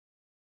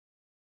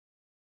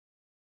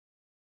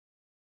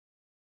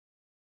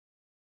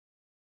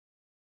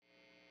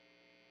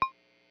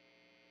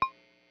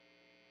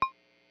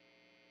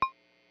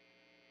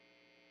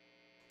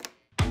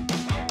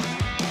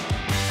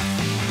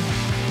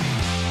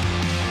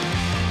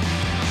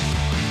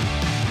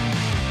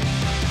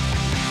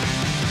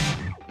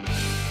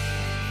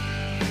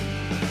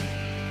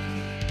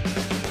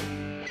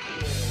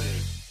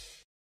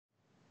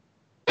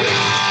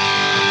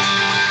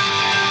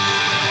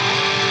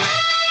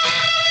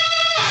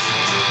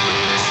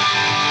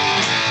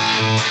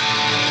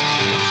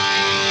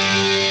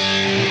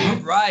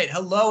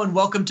hello and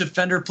welcome to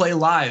Fender Play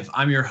Live.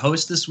 I'm your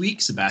host this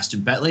week,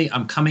 Sebastian Betley.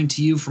 I'm coming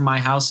to you from my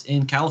house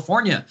in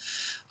California.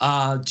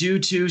 Due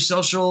to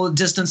social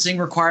distancing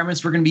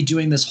requirements, we're going to be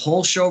doing this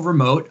whole show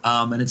remote,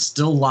 and it's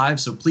still live,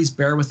 so please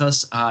bear with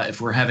us if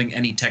we're having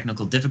any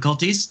technical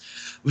difficulties.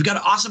 We've got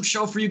an awesome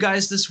show for you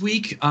guys this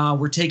week.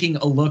 We're taking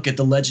a look at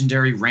the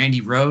legendary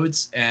Randy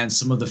Rhoads and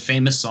some of the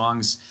famous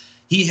songs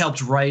he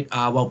helped write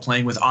while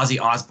playing with Ozzy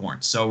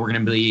Osbourne. So we're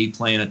going to be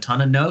playing a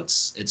ton of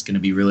notes. It's going to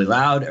be really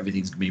loud.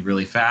 Everything's going to be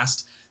really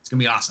fast. It's going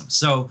to be awesome.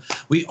 So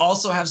we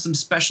also have some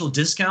special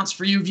discounts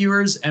for you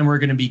viewers, and we're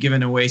going to be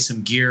giving away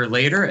some gear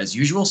later as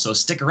usual, so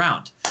stick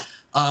around.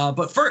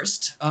 But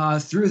first,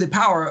 through the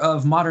power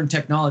of modern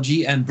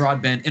technology and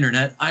broadband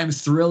internet, I'm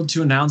thrilled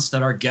to announce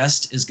that our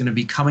guest is going to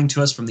be coming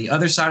to us from the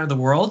other side of the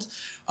world.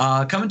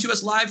 Coming to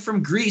us live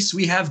from Greece,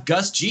 we have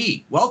Gus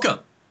G. Welcome.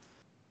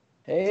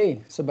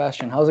 Hey,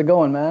 Sebastian. How's it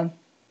going, man?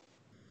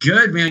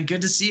 Good, man.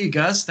 Good to see you,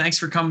 Gus. Thanks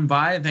for coming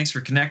by and thanks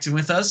for connecting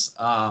with us.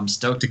 I'm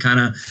stoked to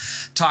kind of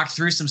talk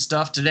through some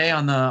stuff today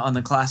on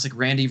the classic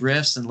Randy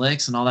riffs and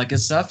licks and all that good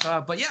stuff.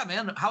 But yeah,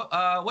 man,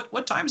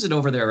 what time is it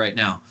over there right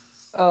now?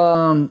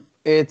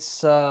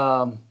 It's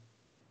 10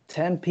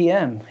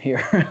 p.m.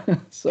 here.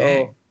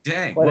 So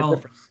dang.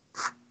 Well,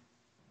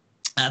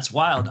 that's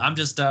wild. I'm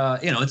just,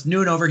 it's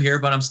noon over here,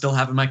 but I'm still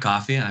having my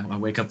coffee. I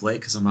wake up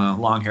late because I'm a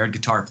long-haired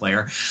guitar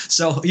player.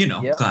 So,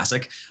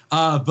 classic.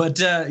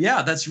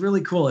 Yeah, that's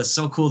really cool. It's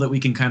so cool that we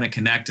can kind of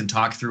connect and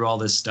talk through all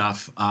this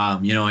stuff,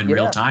 in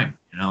real time.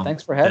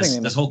 Thanks for having me.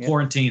 This whole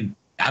quarantine,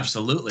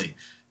 absolutely.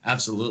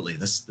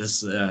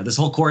 This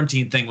whole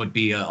quarantine thing would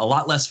be a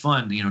lot less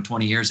fun,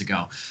 20 years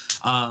ago.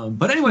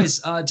 But anyways,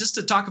 just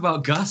to talk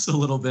about Gus a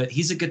little bit,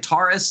 he's a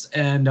guitarist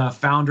and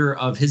founder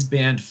of his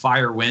band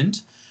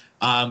Firewind.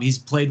 He's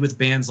played with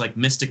bands like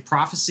Mystic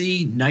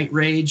Prophecy, Night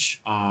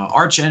Rage,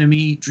 Arch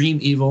Enemy, Dream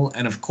Evil,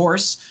 and of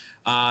course,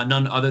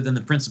 none other than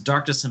the Prince of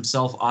Darkness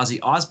himself, Ozzy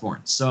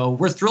Osbourne. So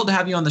we're thrilled to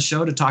have you on the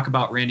show to talk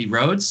about Randy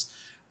Rhoads.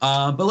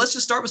 But let's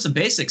just start with some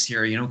basics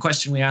here.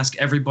 Question we ask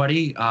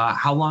everybody: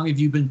 how long have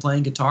you been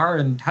playing guitar,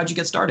 and how'd you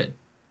get started?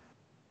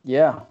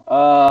 Yeah,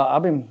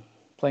 I've been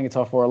playing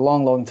guitar for a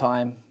long, long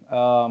time.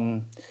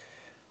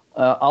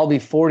 I'll be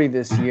 40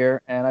 this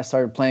year, and I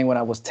started playing when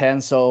I was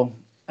 10, so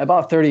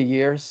about 30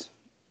 years.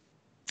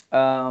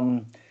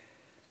 Killer.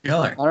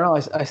 I don't know.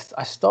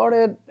 I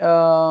started.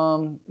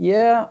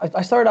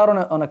 I started out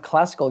on a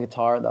classical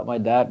guitar that my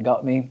dad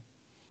got me,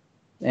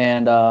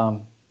 and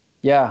I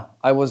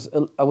was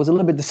a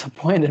little bit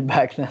disappointed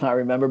back then. I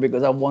remember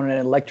because I wanted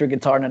an electric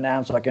guitar and an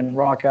amp so I can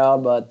rock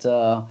out. But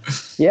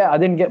I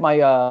didn't get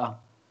my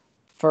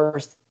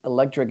first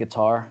electric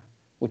guitar,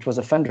 which was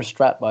a Fender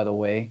Strat, by the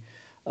way,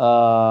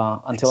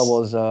 until I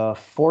was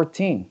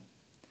 14.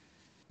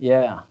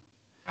 Yeah.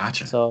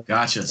 Gotcha.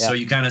 Yeah. So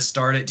you kind of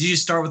started. Did you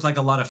start with like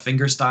a lot of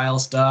fingerstyle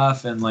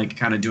stuff and like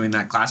kind of doing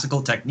that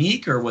classical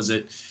technique, or was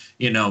it,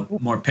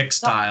 more pick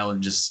style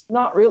and just?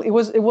 Not really. It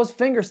was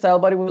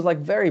fingerstyle, but it was like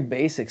very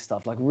basic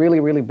stuff, like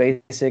really, really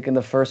basic in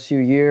the first few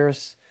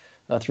years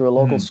through a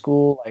local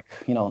school. Like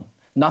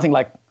nothing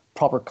like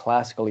proper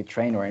classically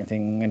trained or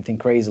anything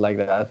crazy like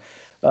that.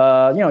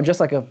 Just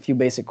like a few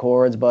basic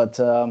chords, but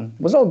it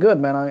was all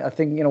good, man. I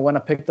think when I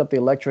picked up the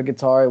electric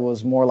guitar, it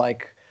was more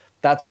like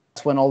that's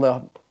when all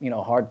the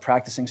hard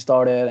practicing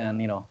started,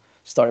 and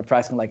started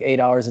practicing like 8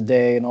 hours a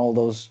day and all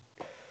those.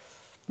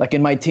 Like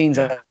in my teens,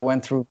 I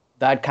went through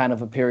that kind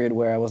of a period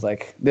where I was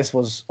like, this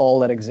was all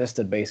that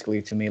existed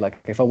basically to me. Like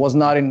if I was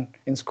not in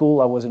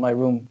school, I was in my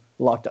room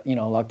locked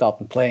up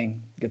and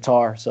playing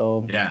guitar.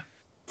 So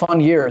fun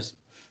years.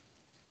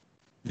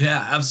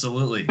 Yeah,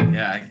 absolutely.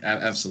 Yeah,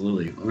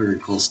 absolutely. Very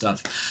cool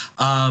stuff.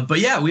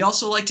 But yeah, we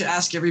also like to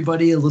ask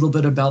everybody a little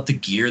bit about the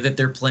gear that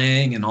they're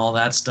playing and all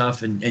that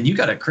stuff. And you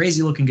got a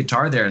crazy looking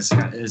guitar there. It's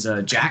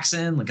a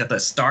Jackson. Got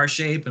the star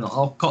shape and a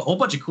whole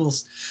bunch of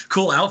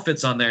cool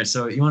outfits on there.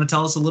 So you want to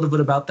tell us a little bit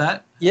about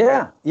that?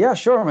 Yeah,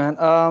 sure, man.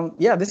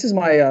 This is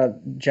my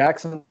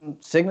Jackson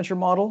signature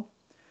model.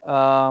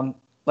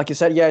 Like you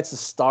said, it's a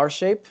star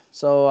shape.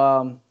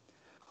 So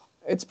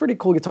it's a pretty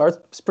cool guitar.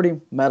 It's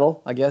pretty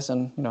metal, I guess,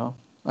 and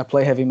I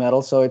play heavy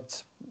metal, so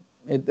it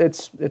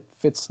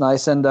fits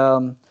nice. And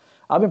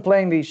I've been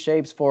playing these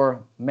shapes for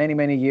many,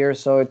 many years,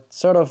 so it's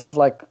sort of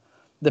like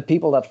the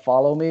people that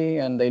follow me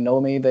and they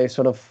know me, they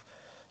sort of,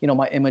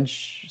 my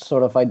image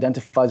sort of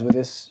identifies with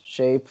this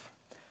shape.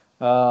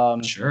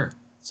 Sure.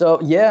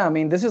 So yeah, I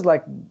mean, this is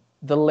like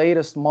the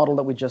latest model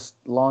that we just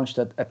launched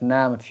at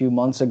NAMM a few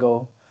months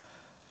ago.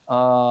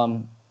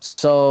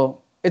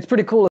 So it's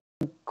pretty cool.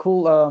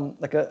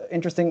 Like a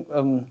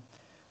interesting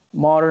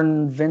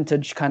modern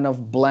vintage kind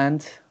of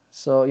blend.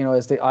 So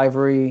it's the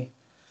ivory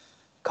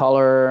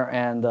color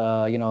and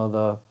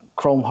the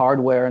chrome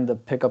hardware and the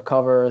pickup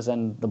covers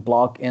and the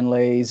block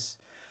inlays,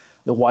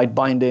 the white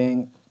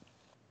binding.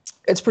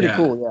 It's pretty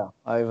cool.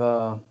 I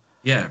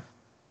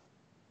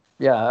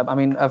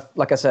mean,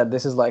 like I said,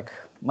 this is like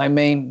my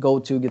main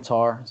go-to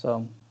guitar.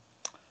 So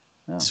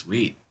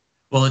Sweet.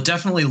 Well, it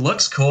definitely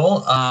looks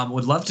cool.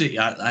 Would love to.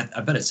 I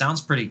bet it sounds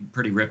pretty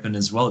ripping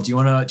as well. Do you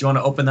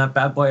wanna open that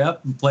bad boy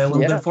up and play a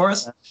little bit for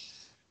us?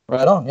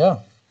 Right on, yeah.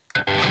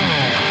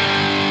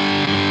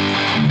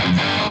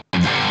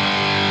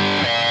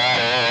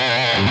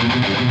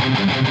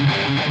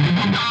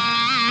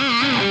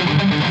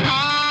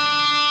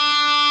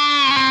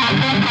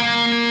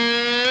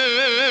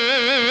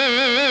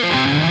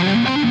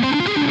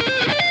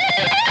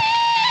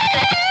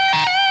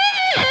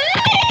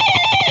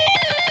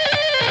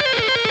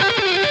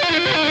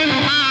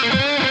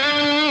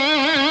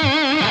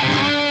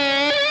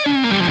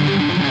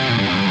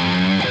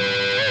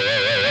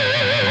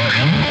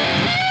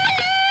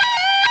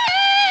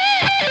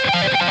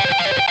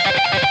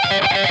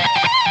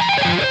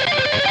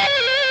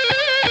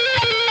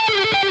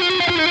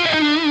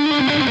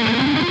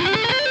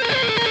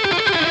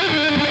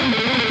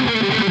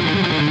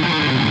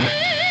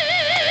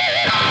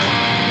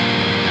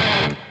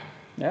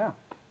 Yeah.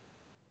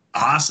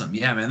 Awesome.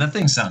 Yeah, man, that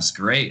thing sounds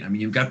great. I mean,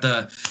 you've got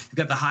the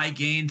high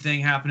gain thing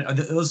happening.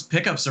 Those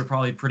pickups are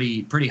probably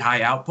pretty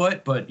high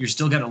output, but you're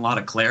still getting a lot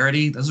of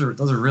clarity. Those are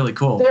really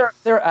cool.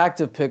 They're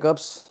active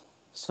pickups.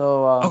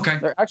 So Okay.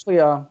 they're actually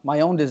my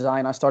own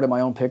design. I started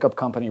my own pickup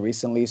company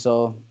recently.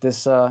 So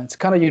this it's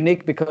kind of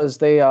unique because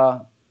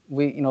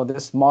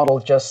this model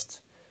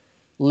just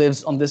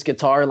lives on this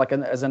guitar like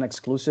as an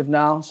exclusive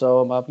now.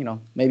 So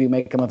maybe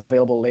make them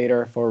available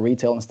later for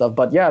retail and stuff.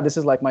 But yeah, this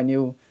is like my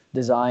new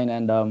design,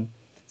 and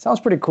sounds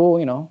pretty cool.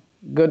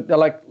 Good, good.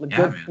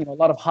 Man. A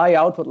lot of high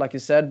output, like you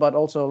said, but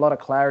also a lot of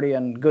clarity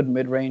and good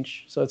mid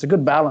range. So it's a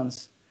good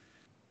balance.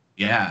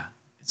 Yeah,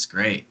 it's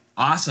great.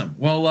 Awesome.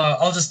 Well,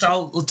 I'll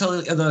tell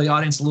the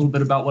audience a little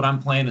bit about what I'm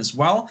playing as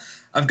well.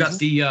 I've got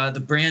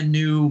the brand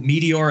new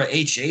Meteora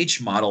HH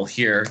model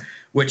here,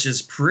 which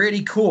is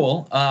pretty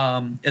cool.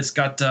 It's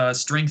got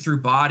string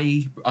through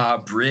body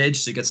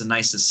bridge, so it gets a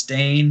nice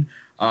sustain.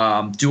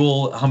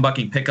 Dual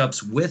humbucking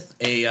pickups with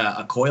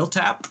a coil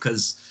tap,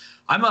 because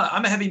I'm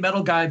a heavy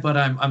metal guy, but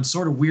I'm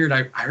sort of weird.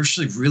 I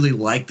actually really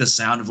like the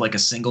sound of like a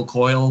single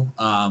coil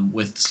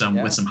with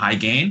some high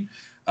gain.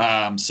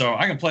 So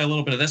I can play a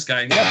little bit of this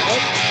guy. Hear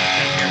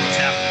what's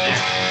happening there.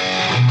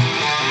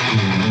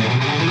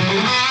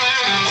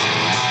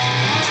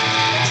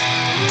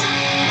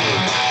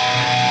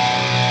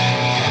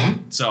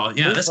 So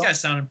yeah, this guy's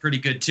sounding pretty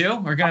good too.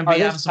 We're gonna be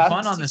having some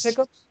fun on this.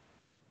 Pickups?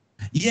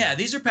 Yeah,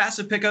 these are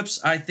passive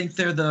pickups. I think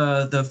they're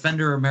the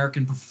Fender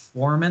American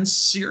Performance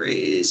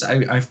series.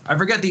 I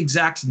forget the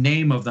exact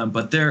name of them,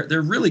 but they're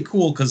really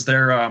cool because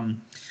they're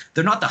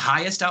not the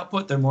highest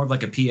output. They're more of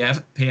like a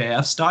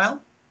PAF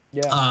style.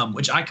 Yeah.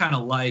 Which I kind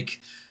of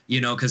like,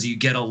 because you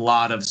get a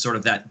lot of sort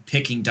of that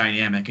picking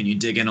dynamic, and you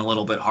dig in a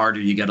little bit harder,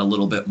 you get a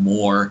little bit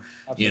more.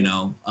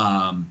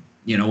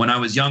 When I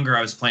was younger,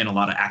 I was playing a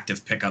lot of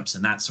active pickups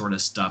and that sort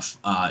of stuff.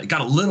 It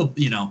got a little,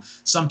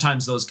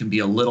 sometimes those can be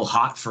a little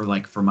hot for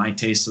my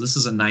taste. So this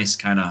is a nice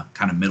kind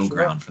of middle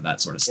ground for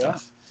that sort of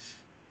stuff.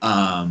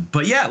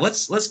 But yeah,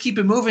 let's keep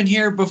it moving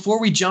here before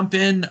we jump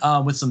in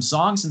with some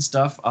songs and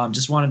stuff.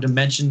 Just wanted to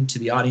mention to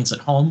the audience at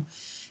home,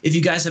 if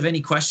you guys have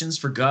any questions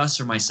for Gus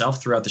or myself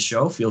throughout the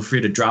show, feel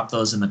free to drop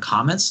those in the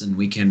comments and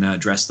we can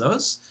address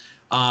those.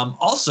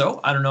 Also,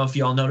 I don't know if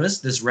you all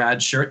noticed this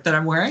rad shirt that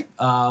I'm wearing.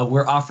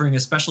 We're offering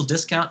a special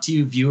discount to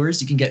you viewers.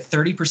 You can get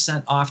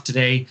 30% off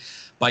today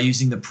by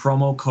using the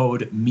promo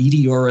code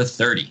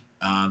Meteora30.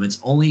 It's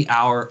only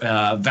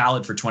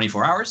valid for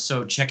 24 hours,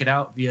 so check it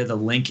out via the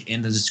link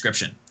in the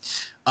description.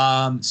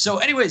 So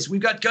anyways,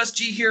 we've got Gus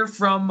G here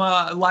from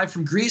live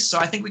from Greece, so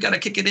I think we got to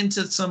kick it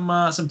into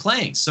some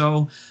playing.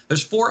 So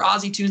there's 4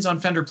 Ozzy tunes on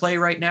Fender Play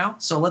right now,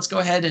 so let's go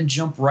ahead and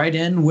jump right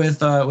in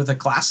with a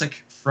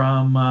classic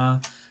from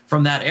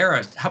that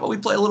era. How about we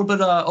play a little bit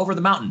Over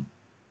the Mountain?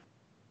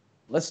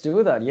 Let's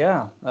do that.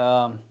 Yeah.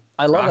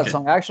 I love that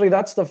song. Actually,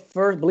 that's the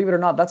first, believe it or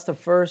not, that's the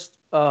first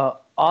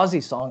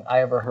Ozzy song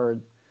I ever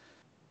heard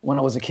when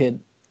I was a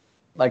kid.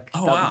 Like,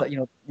 wow.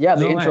 The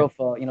intro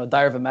for,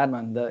 Diary of a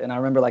Madman. And I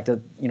remember like the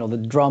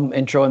drum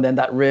intro and then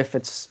that riff,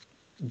 it's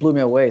blew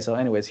me away. So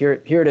anyways, here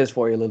it is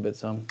for you a little bit.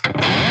 So.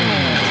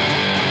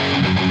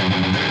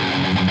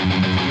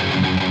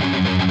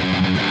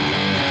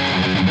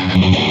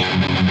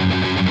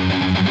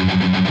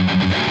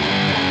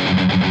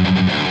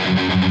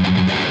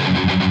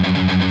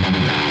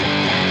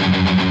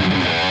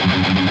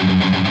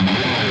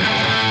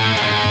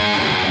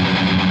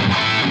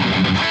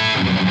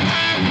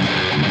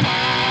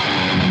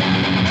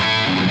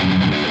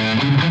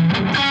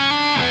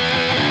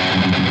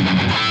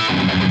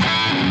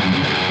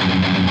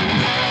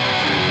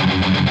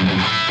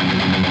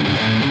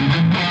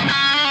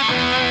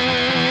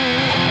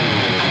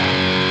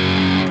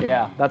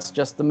 That's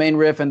just the main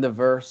riff and the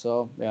verse.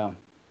 So yeah.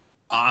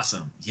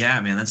 Awesome. Yeah,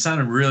 man, that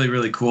sounded really,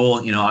 really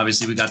cool.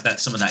 Obviously we got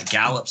some of that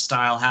gallop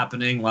style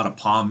happening, a lot of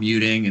palm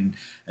muting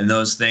and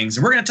those things.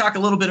 And we're going to talk a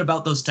little bit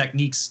about those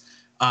techniques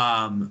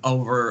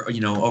over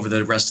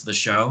the rest of the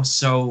show.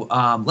 So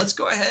let's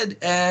go ahead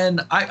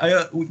and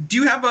do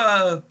you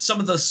have some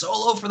of the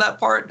solo for that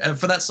part,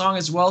 for that song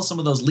as well? Some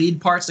of those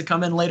lead parts that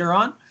come in later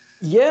on?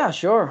 Yeah,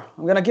 sure.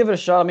 I'm gonna give it a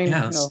shot. I mean,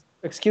 Yes.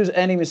 excuse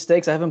any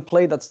mistakes. I haven't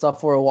played that stuff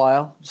for a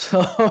while,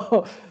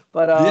 so.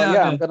 But Yeah,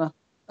 yeah, man.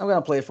 I'm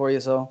gonna play it for you.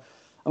 So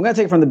I'm gonna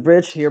take it from the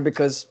bridge here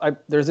because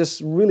there's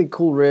this really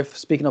cool riff.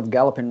 Speaking of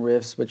galloping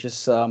riffs, which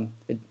is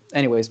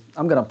anyways,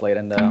 I'm gonna play it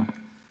and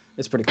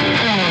it's pretty cool.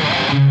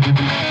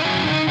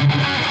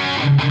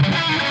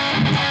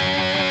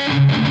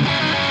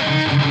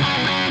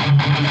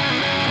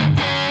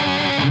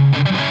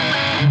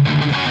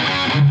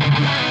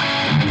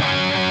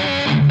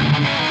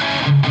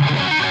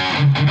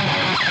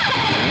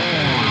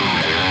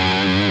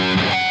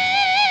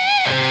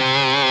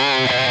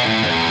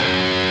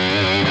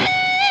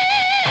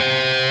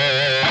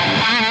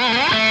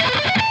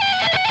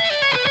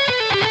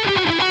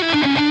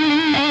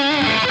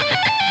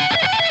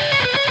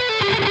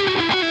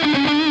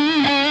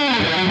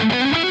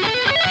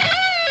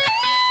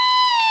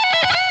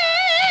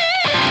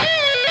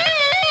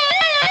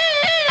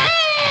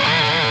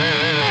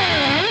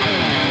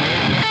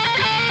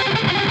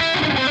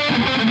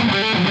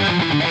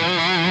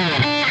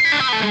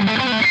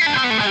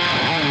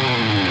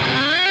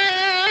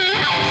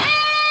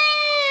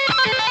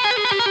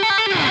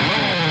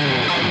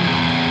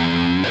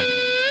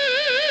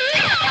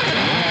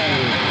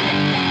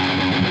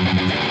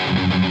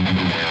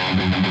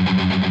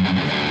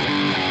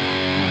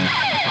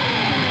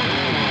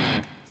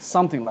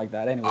 Something like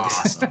that, anyways.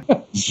 Awesome.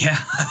 Yeah.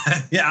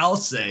 Yeah, I'll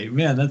say,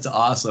 man, that's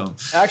awesome.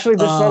 Actually,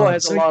 this solo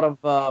has So a lot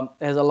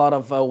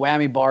of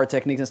whammy bar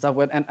techniques and stuff.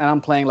 And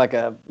I'm playing like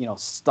a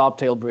stop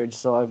tail bridge,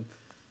 so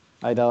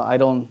I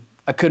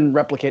couldn't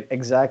replicate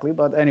exactly.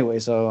 But anyway,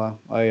 so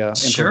I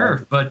sure,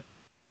 improvised. but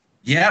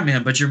yeah,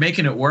 man, but you're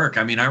making it work.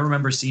 I mean, I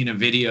remember seeing a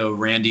video,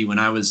 Randy, when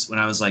I was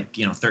like,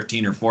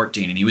 13 or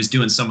 14, and he was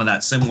doing some of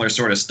that similar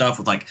sort of stuff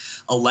with like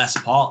a Les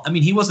Paul. I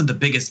mean, he wasn't the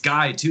biggest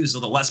guy too, so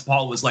the Les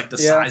Paul was like the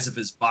size of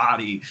his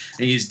body,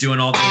 and he's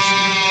doing all those,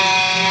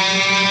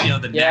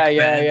 the neck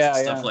bends and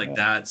stuff like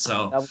that.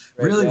 So that was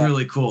great,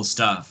 really cool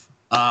stuff.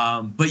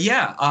 But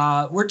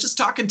yeah, we're just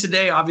talking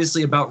today,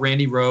 obviously, about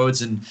Randy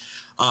Rhoads and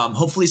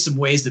hopefully some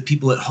ways that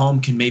people at home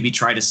can maybe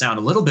try to sound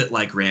a little bit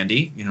like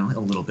Randy, a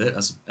little bit,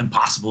 as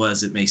impossible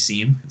as it may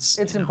seem. It's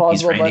impossible.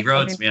 He's Randy but,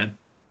 Rhoads, man.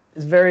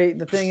 It's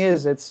the thing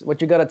is, it's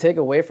what you got to take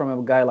away from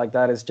a guy like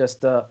that is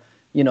just, the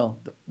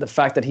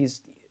fact that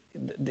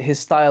his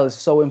style is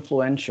so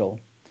influential.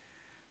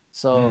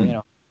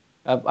 So,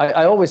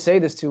 I always say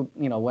this to,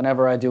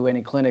 whenever I do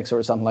any clinics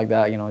or something like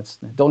that, it's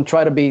don't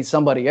try to be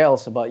somebody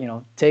else, but,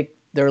 take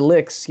their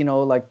licks,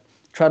 like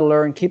try to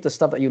learn, keep the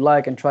stuff that you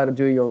like and try to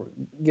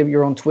give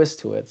your own twist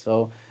to it.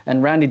 So,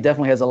 and Randy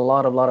definitely has a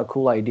lot of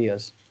cool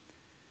ideas.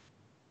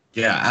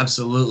 Yeah,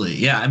 absolutely.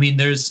 Yeah. I mean,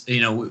 there's,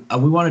 we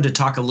wanted to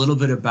talk a little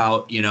bit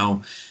about,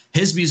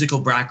 his musical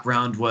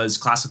background was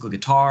classical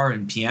guitar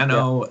and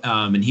piano,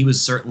 and he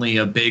was certainly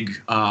a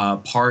big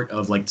part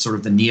of like sort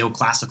of the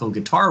neoclassical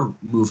guitar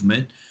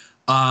movement.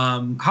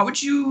 How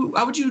would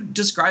you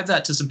describe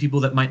that to some people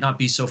that might not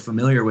be so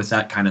familiar with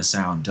that kind of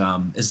sound?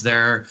 Are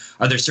there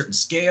certain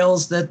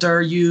scales that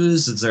are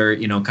used? Is there,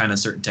 kind of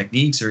certain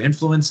techniques or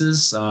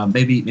influences?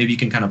 Maybe you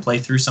can kind of play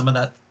through some of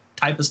that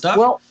type of stuff.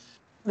 Well,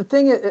 the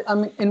thing is, I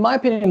mean, in my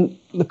opinion,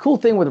 the cool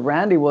thing with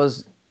Randy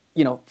was,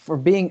 for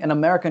being an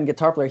American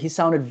guitar player, he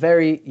sounded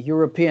very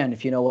European,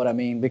 if you know what I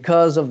mean,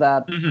 because of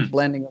that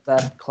blending of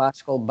that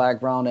classical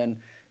background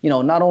and,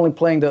 not only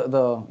playing the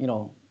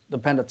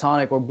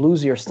pentatonic or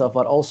bluesier stuff,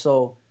 but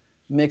also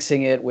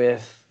mixing it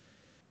with,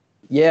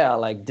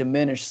 like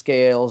diminished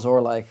scales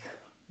or like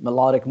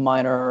melodic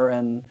minor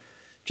and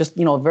just,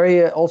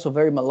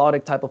 very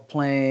melodic type of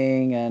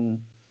playing.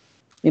 And,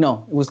 it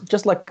was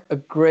just like a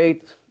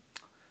great,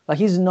 like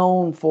he's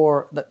known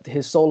for that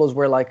his solos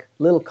were like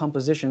little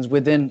compositions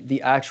within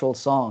the actual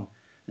song.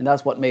 And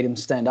that's what made him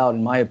stand out,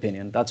 in my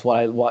opinion. That's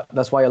why I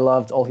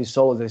loved all his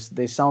solos.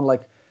 They sound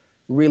like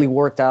really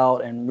worked out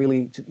and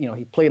really,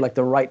 he played like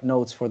the right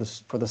notes for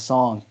the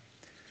song.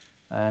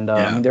 And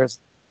I mean, there's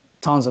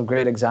tons of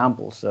great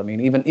examples. I mean,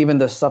 even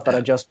the stuff that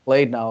I just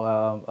played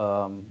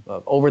now,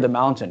 Over the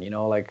Mountain,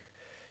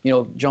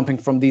 jumping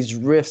from these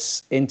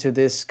riffs into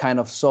this kind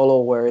of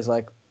solo where it's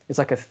like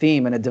a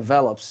theme and it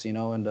develops,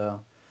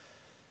 and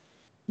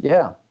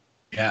yeah.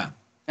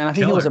 And I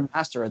think he was a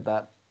master at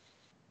that.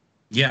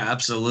 Yeah,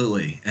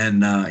 absolutely.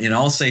 And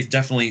I'll say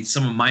definitely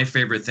some of my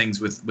favorite things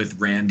with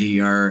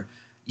Randy are,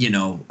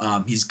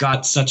 he's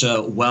got such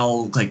a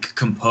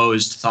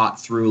composed, thought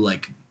through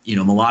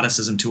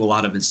melodicism to a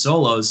lot of his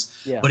solos,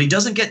 but he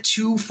doesn't get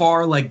too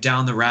far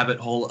down the rabbit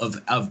hole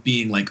of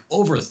being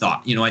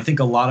overthought. I think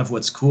a lot of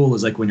what's cool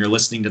is when you're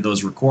listening to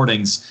those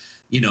recordings,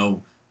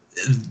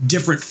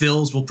 different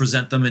fills will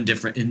present them in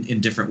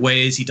different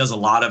ways. He does a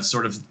lot of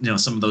sort of,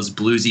 some of those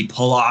bluesy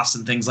pull-offs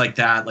and things like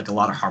that, like a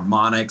lot of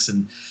harmonics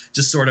and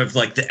just sort of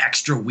like the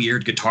extra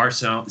weird guitar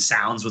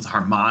sounds with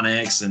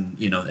harmonics and,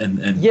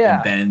 and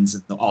bends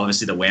and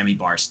obviously the whammy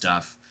bar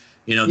stuff.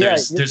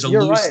 There's a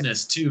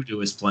looseness too to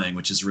his playing,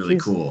 which is really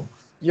cool.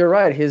 You're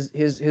right.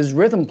 His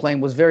rhythm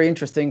playing was very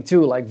interesting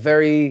too, like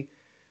very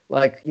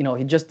like, you know,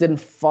 he just didn't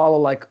follow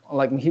like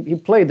he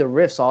played the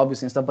riffs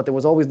obviously and stuff, but there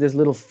was always these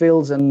little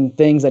fills and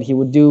things that he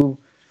would do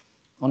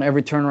on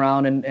every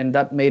turnaround, and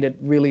that made it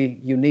really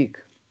unique.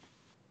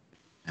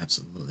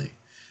 Absolutely.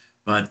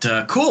 But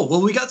cool.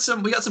 Well, we got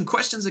some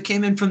questions that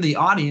came in from the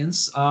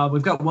audience.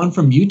 We've got one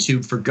from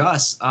YouTube for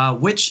Gus.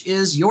 Which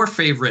is your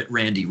favorite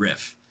Randy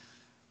riff?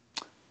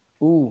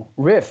 Ooh,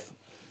 riff.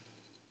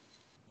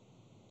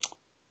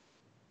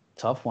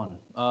 Tough one.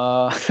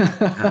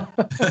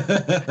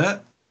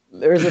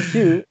 There's a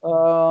few.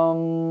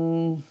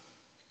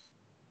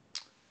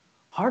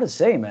 Hard to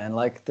say, man.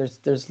 Like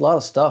there's a lot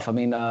of stuff. I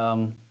mean,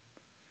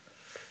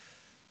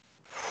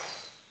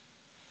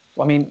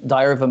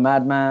 Diary of a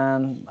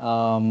Madman.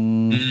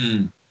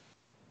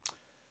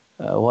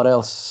 What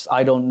else?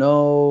 I Don't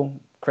Know.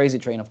 Crazy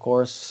Train, of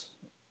course.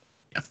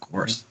 Of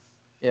course.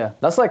 Yeah,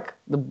 that's like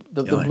the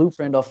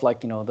blueprint of,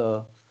 like, you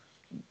know,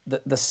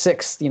 the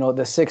sixth, you know,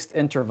 the sixth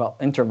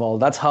interval.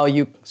 That's how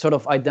you sort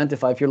of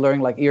identify if you're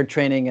learning like ear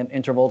training and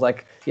intervals.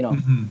 Like, you know,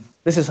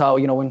 this is how,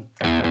 you know, when,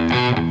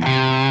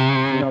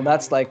 you know,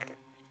 that's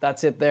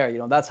it there. You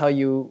know, that's how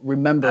you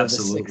remember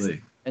Absolutely. the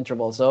sixth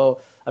interval.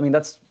 So, I mean,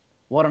 that's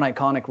what an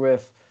iconic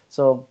riff.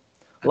 So,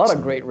 a lot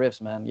of great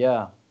riffs, man.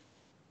 Yeah.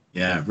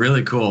 Yeah,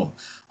 really cool.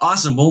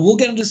 Awesome. Well, we'll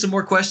get into some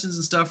more questions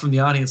and stuff from the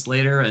audience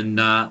later, and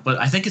but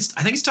I think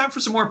it's time for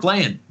some more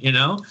playing. You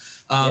know,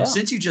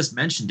 since you just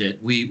mentioned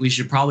it, we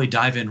should probably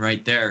dive in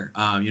right there.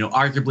 You know,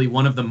 arguably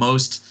one of the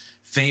most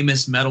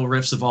famous metal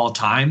riffs of all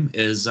time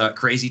is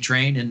 "Crazy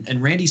Train,"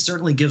 and Randy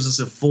certainly gives us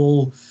a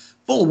full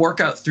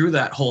workout through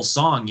that whole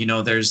song. You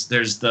know, there's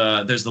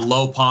the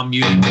low palm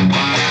muted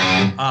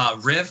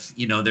riff.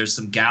 You know, there's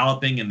some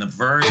galloping in the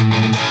verse.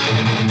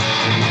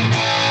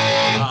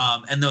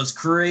 And those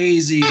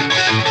crazy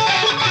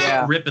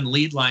rip and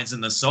lead lines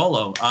in the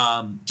solo.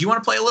 Do you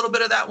want to play a little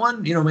bit of that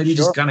one? You know, maybe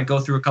just kind of go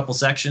through a couple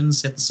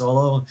sections, hit the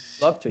solo.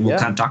 Love to, we'll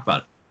kind of talk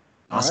about it.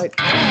 Awesome.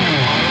 All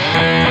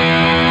right.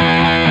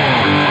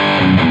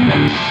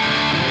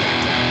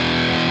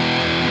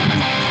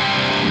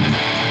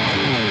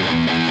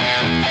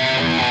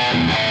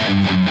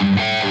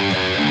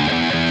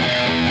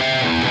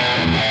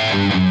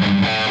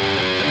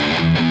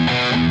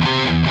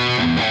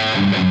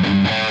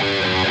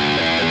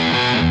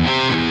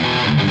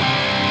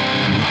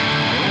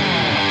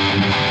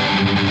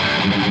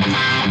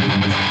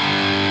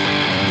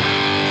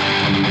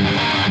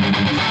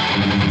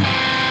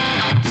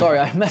 Sorry,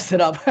 I messed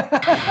it up.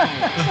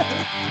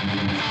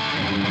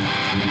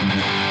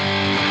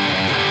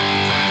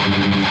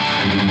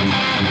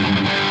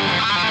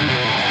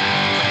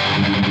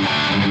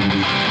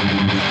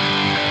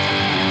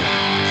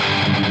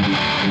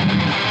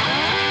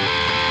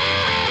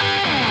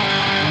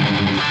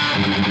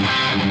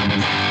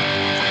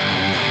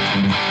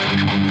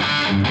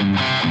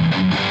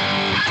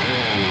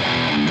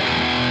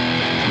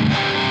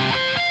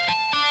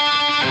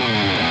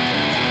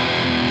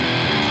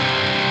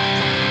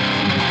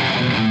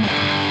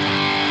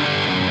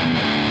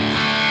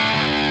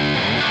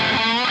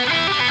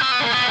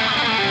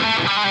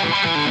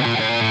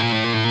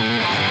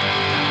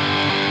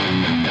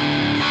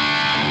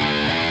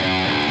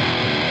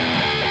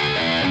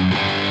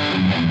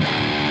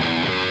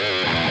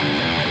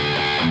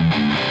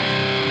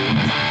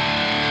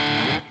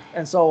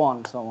 And so on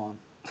and so on.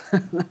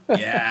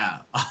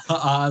 Yeah,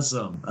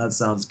 awesome. That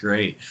sounds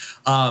great.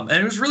 And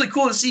it was really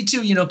cool to see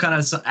too, you know, kind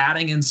of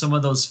adding in some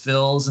of those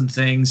fills and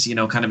things, you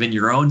know, kind of in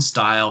your own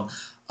style.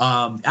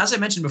 As I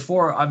mentioned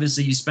before,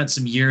 obviously you spent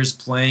some years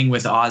playing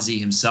with Ozzy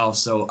himself.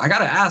 So I got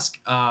to ask,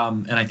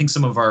 and I think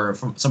some of our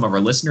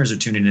listeners are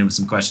tuning in with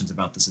some questions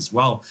about this as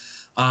well.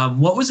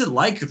 What was it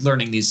like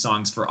learning these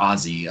songs for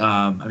Ozzy?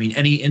 I mean,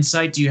 any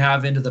insight do you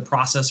have into the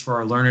process for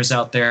our learners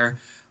out there?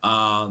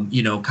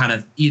 You know, kind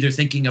of either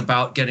thinking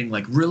about getting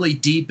like really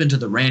deep into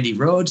the Randy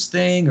Rhoads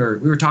thing, or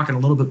we were talking a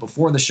little bit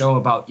before the show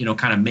about, you know,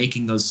 kind of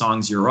making those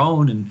songs your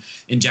own and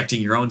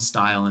injecting your own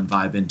style and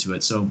vibe into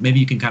it. So maybe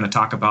you can kind of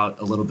talk about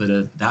a little bit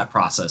of that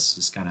process,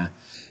 just kind of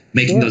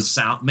making those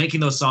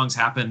songs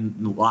happen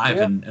live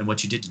and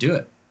what you did to do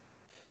it.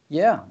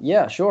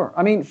 Yeah, sure.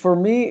 I mean, for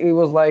me, it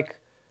was like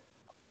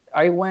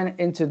I went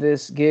into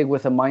this gig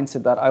with a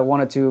mindset that I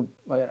wanted to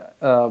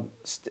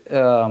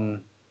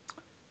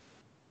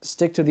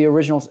stick to the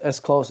originals as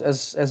close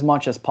as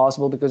much as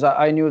possible, because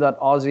I knew that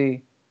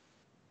Ozzy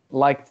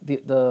liked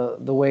the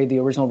way the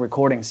original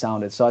recording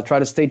sounded. So I tried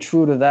to stay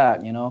true to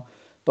that, you know.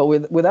 But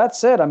with that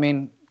said, I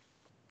mean,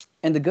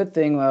 and the good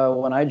thing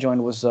when I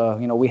joined was,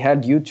 you know, we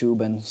had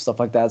YouTube and stuff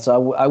like that.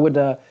 So I would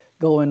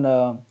go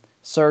and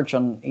search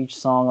on each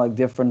song, like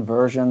different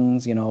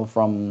versions, you know,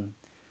 from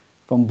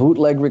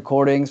bootleg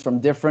recordings, from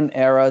different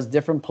eras,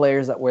 different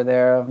players that were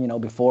there, you know,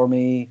 before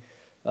me.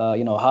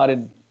 You know, how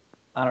did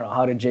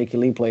Jake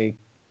Lee play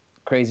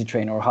Crazy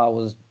Train, or how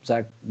was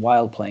Zach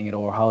Wilde playing it,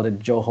 or how did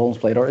Joe Holmes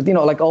play it, or, you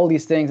know, like all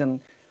these things. And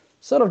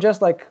sort of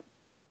just like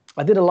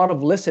I did a lot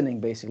of listening,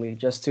 basically,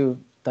 just to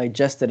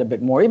digest it a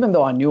bit more, even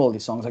though I knew all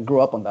these songs. I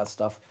grew up on that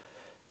stuff.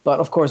 But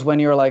of course, when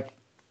you're like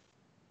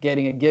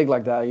getting a gig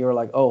like that, you're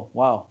like, oh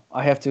wow,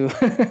 I have to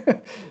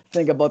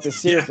think about this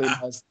seriously.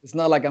 Yeah. It's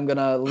not like I'm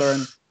gonna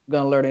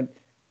learn it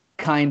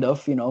kind of,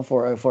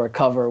 for a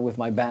cover with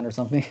my band or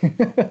something.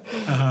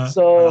 Uh-huh.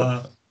 so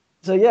Uh-huh.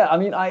 so yeah, I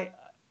mean, I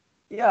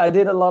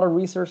did a lot of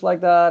research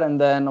like that, and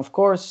then of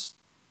course,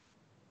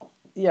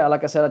 yeah,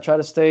 like I said, I try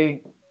to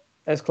stay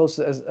as close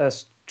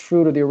as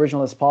true to the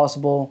original as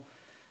possible.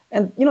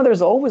 And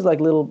there's always like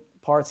little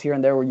parts here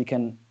and there where you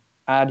can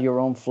add your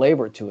own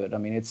flavor to it. I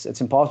mean,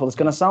 it's impossible. It's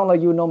gonna sound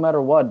like you no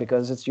matter what,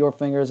 because it's your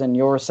fingers and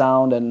your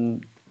sound.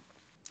 And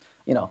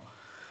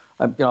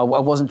I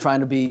wasn't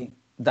trying to be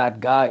that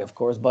guy, of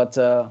course, but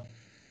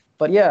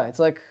yeah, it's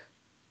like,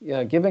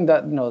 yeah, giving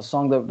that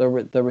song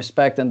the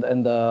respect and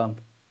the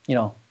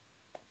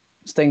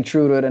staying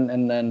true to it,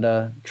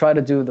 and try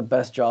to do the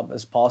best job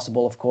as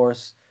possible, of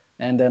course.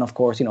 And then of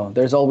course,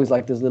 there's always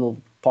like these little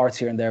parts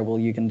here and there where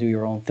you can do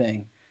your own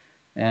thing.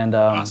 And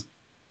Awesome.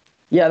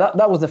 yeah,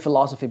 that was the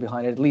philosophy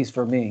behind it, at least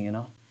for me.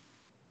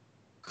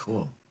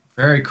 Cool.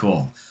 Very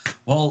cool.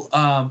 Well,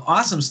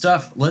 awesome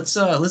stuff.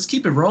 Let's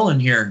keep it rolling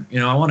here.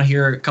 I want to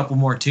hear a couple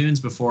more tunes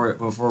before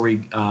we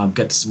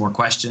get to some more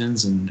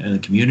questions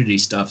and community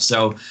stuff.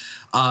 So,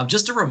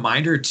 just a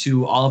reminder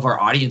to all of our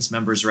audience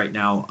members right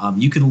now,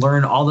 you can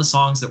learn all the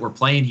songs that we're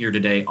playing here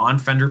today on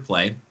Fender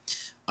Play.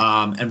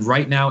 And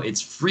right now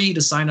it's free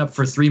to sign up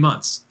for 3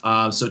 months.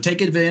 So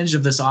take advantage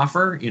of this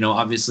offer.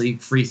 Obviously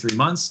free 3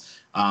 months.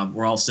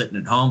 We're all sitting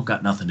at home,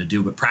 got nothing to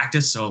do but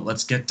practice. So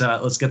let's get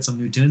some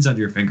new tunes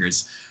under your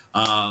fingers.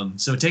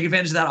 So take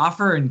advantage of that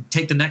offer and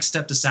take the next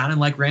step to sounding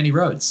like Randy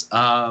Rhoads.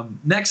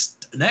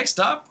 Next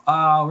up,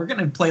 we're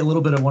gonna play a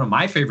little bit of one of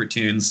my favorite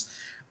tunes.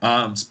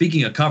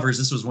 Speaking of covers,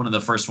 this was one of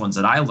the first ones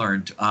that I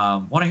learned.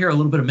 Want to hear a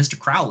little bit of Mr.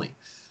 Crowley?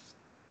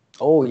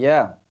 Oh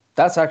yeah,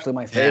 that's actually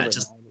my favorite.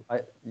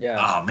 Yeah,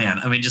 Oh man,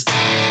 I mean, just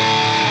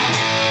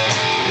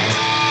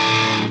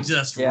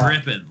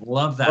ripping.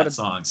 Love that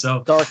song.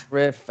 So dark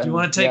riff. Do you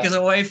want to take it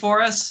away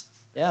for us?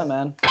 Yeah,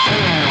 man.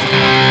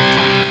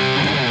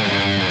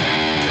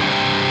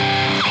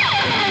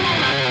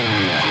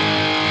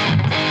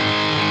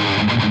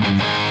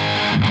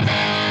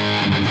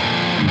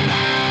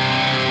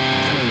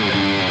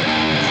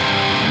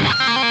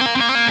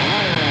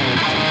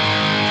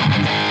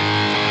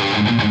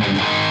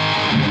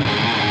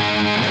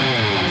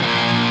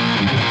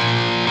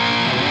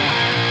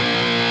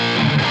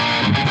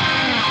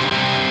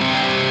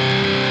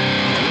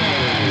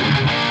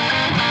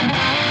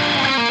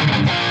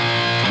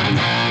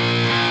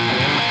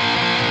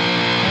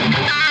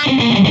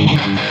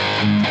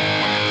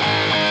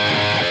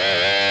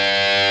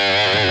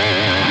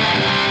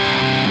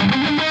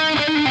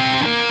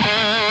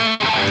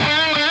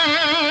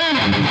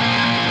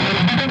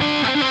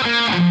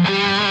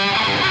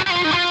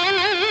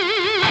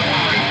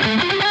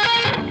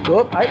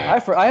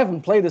 I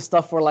haven't played this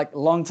stuff for like a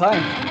long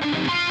time.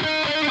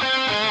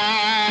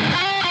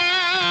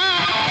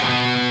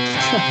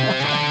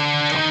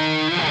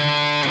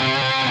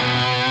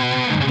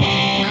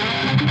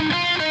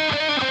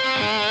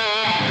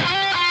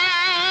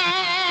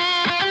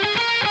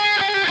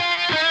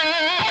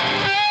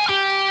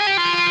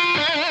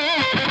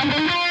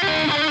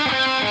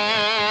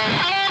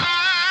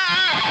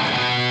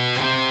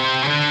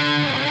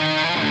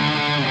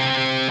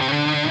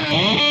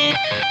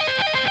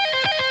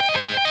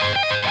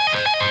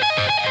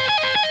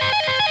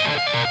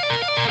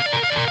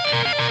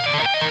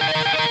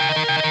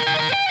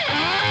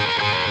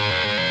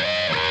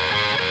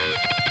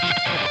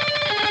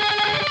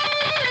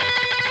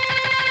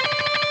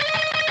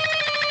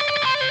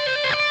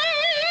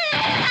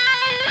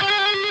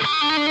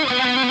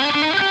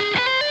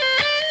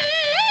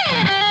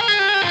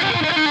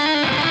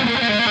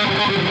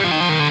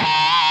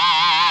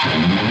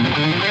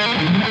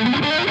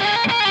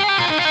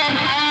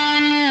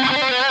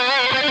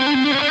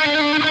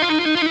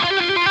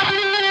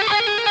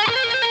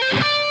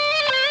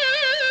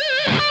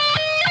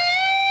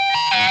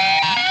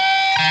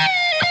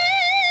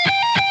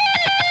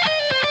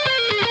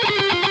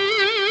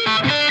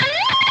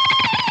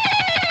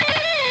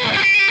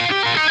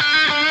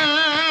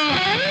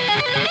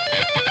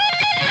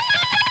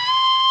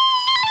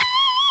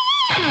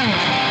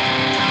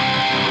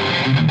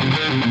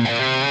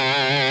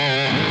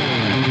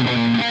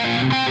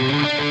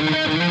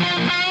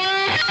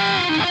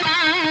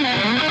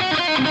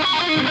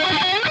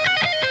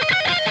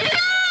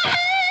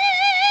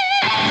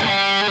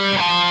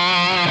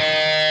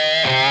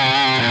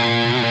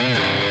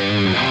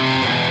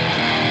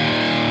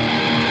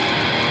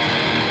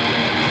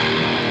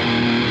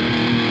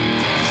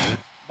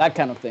 That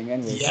kind of thing,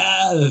 anyway.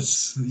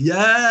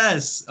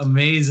 Yes,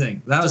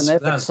 amazing. That was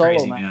solo,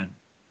 crazy, man.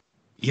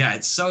 Yeah,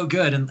 it's so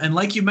good, and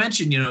like you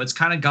mentioned, it's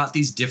kind of got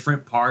these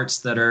different parts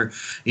that are,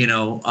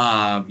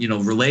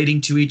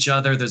 relating to each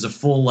other. There's a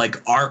full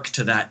like arc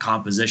to that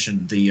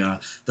composition, the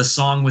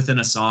song within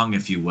a song,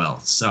 if you will.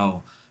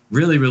 So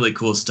really, really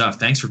cool stuff.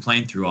 Thanks for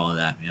playing through all of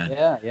that, man.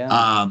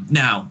 Yeah.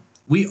 Now,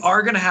 we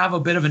are going to have a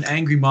bit of an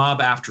angry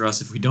mob after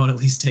us if we don't at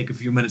least take a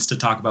few minutes to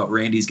talk about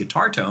Randy's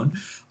guitar tone.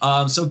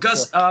 So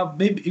Gus,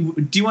 maybe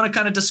do you want to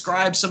kind of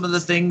describe some of the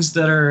things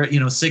that are,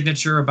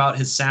 signature about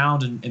his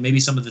sound, and maybe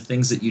some of the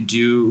things that you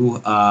do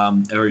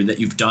or that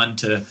you've done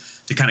to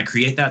kind of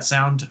create that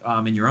sound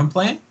in your own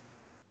playing?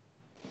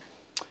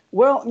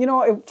 Well,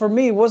 for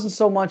me, it wasn't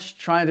so much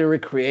trying to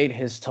recreate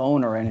his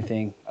tone or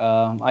anything.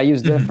 I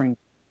used different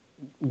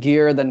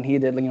gear than he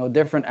did,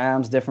 different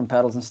amps, different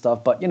pedals and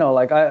stuff. But,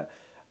 like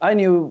I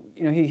knew,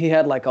 he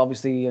had like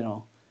obviously,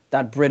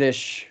 that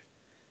British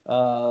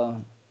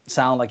sound,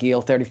 like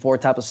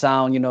EL34 type of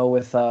sound,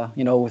 with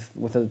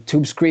a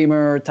tube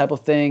screamer type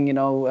of thing,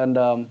 and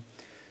I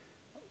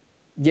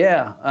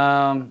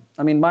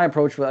mean, my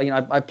approach,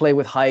 I play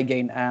with high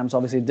gain amps,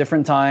 obviously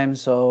different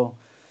times. So,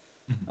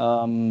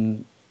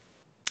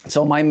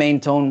 so my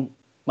main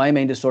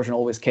distortion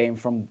always came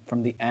from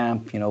the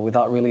amp,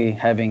 without really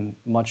having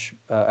much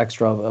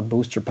extra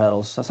booster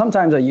pedals. So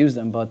sometimes I use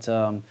them, but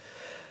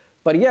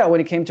yeah, when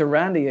it came to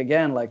Randy,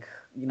 again, like,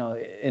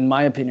 in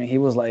my opinion, he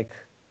was like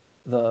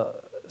the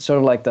sort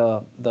of like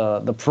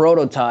the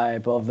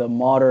prototype of the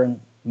modern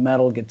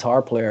metal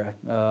guitar player.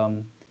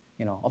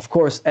 Of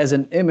course, as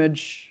an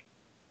image,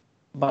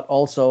 but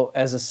also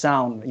as a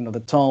sound, the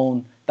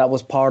tone, that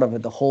was part of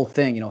it, the whole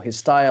thing, his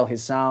style,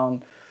 his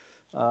sound.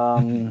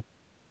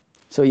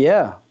 So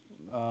yeah.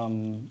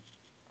 Oh,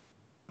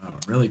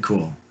 really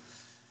cool.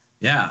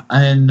 Yeah,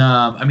 and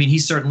I mean, he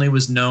certainly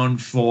was known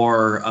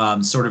for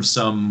sort of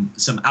some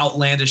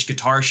outlandish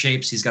guitar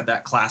shapes. He's got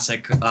that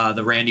classic,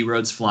 the Randy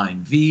Rhoads Flying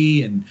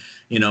V, and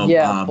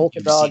polka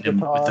you've dot seen him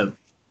guitar. with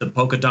the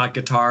polka dot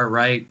guitar,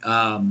 right?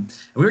 And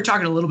we were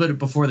talking a little bit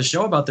before the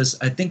show about this.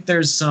 I think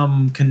there's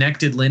some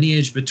connected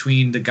lineage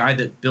between the guy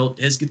that built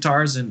his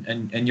guitars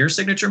and your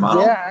signature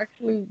model. Yeah,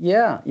 actually,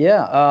 yeah.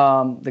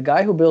 The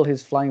guy who built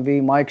his Flying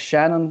V, Mike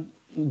Shannon,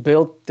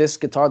 built this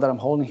guitar that I'm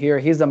holding here.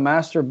 He's the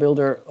master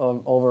builder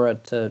over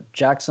at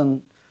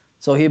Jackson.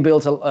 So he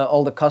built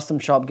all the custom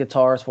shop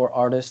guitars for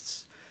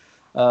artists.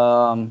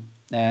 And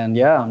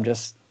yeah, I'm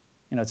just,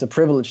 it's a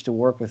privilege to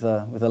work with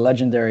a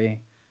legendary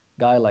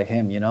guy like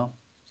him,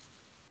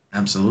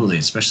 Absolutely,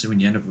 especially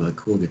when you end up with a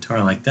cool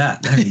guitar like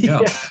that. There you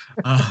go.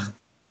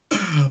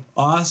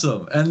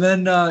 Awesome. And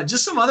then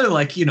just some other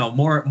more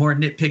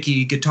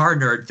nitpicky guitar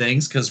nerd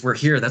things, because we're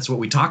here. That's what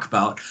we talk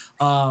about.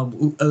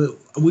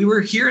 We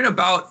were hearing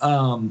about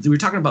we were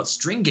talking about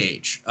string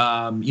gauge.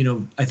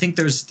 I think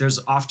there's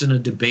often a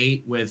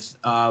debate with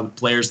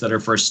players that are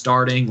first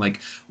starting,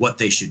 like what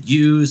they should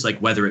use, like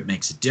whether it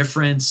makes a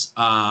difference.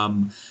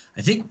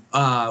 I think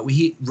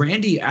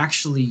Randy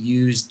actually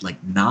used like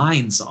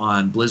 9s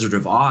on Blizzard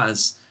of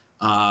Oz.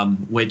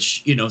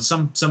 Which,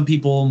 some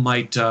people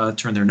might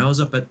turn their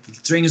nose up at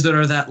strings that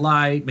are that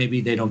light.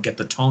 Maybe they don't get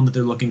the tone that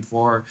they're looking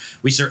for.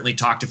 We certainly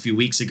talked a few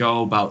weeks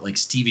ago about like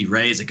Stevie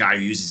Ray's a guy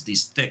who uses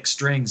these thick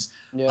strings.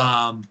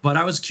 Yeah. But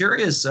I was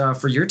curious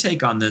for your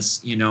take on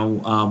this.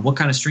 What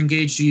kind of string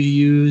gauge do you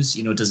use?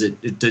 Does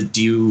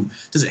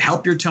it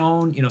help your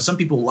tone? Some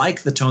people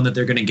like the tone that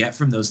they're going to get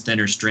from those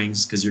thinner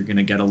strings because you're going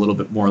to get a little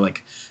bit more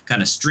like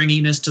kind of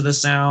stringiness to the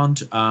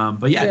sound.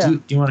 But yeah.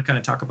 Do you want to kind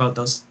of talk about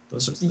those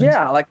sorts of things?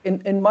 Yeah, like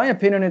in my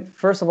opinion,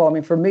 first of all, I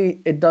mean, for me,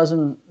 it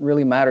doesn't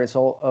really matter. It's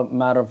all a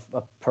matter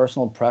of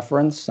personal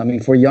preference. I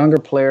mean, for younger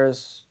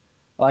players,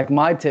 like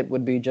my tip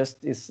would be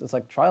it's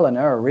like trial and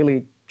error.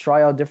 Really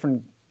try out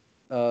different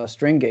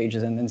string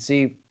gauges and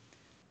see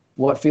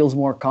what feels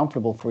more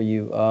comfortable for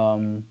you.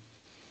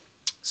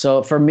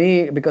 So for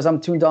me, because I'm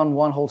tuned down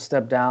one whole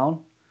step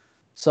down,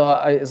 so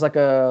it's like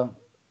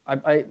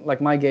I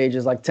like my gauge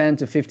is like 10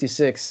 to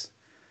 56.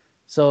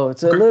 So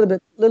it's a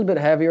little bit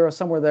heavier, or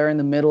somewhere there in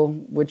the middle,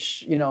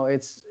 which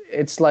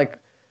it's like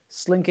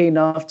slinky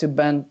enough to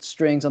bend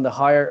strings on the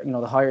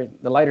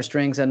lighter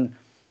strings,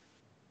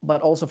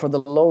 but also for the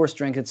lower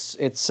strings,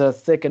 it's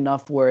thick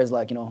enough where it's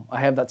like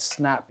I have that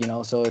snap,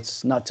 so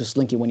it's not too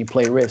slinky when you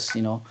play riffs,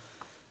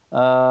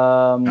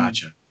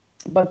 Gotcha.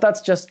 But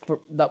that's just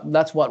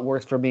that's what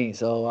works for me.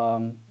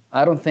 So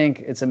I don't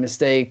think it's a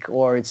mistake,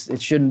 or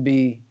it shouldn't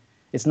be.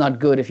 It's not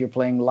good if you're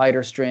playing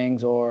lighter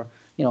strings, or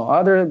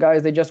other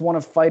guys, they just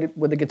want to fight it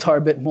with the guitar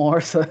a bit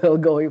more, so they'll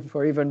go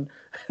for even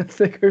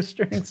thicker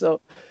strings. So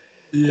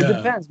it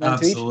depends, man.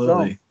 Absolutely.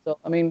 To each own. So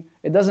I mean,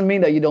 it doesn't mean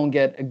that you don't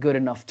get a good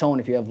enough tone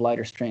if you have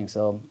lighter strings.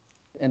 So,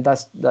 and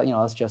that's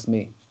just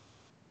me.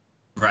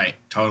 Right.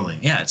 Totally.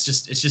 Yeah. It's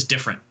just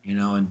different,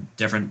 and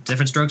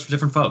different strokes for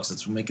different folks.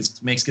 That's what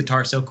makes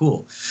guitar so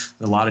cool.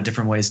 A lot of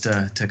different ways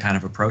to kind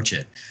of approach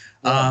it.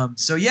 Yeah.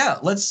 So yeah,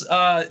 let's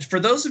for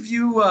those of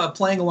you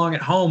playing along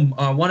at home,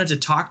 wanted to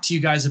talk to you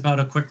guys about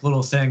a quick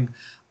little thing.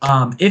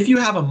 If you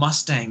have a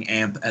Mustang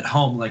amp at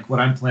home, like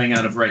what I'm playing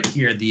out of right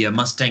here, the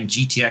Mustang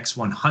GTX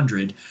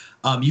 100,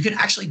 you can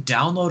actually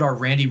download our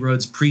Randy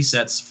Rhoads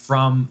presets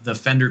from the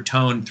Fender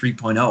Tone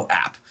 3.0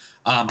 app.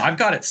 I've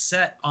got it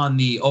set on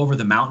the over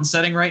the mountain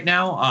setting right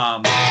now.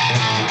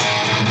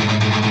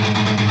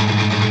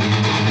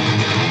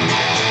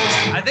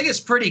 I think it's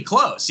pretty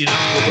close, It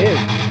is.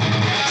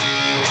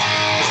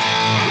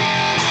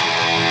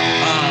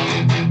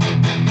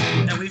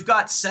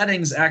 got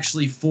settings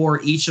actually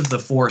for each of the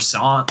four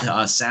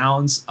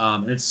sounds,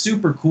 and it's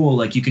super cool.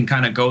 Like you can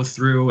kind of go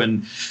through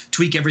and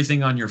tweak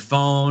everything on your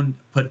phone,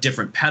 put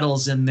different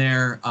pedals in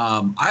there.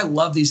 I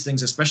love these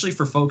things, especially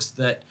for folks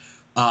that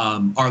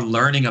are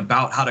learning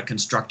about how to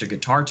construct a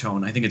guitar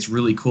tone. I think it's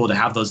really cool to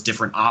have those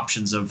different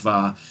options of,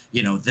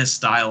 this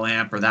style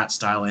amp or that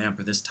style amp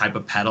or this type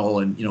of pedal,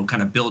 and,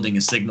 kind of building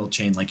a signal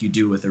chain like you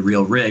do with a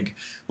real rig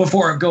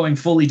before going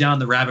fully down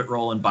the rabbit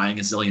hole and buying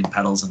a zillion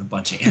pedals and a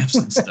bunch of amps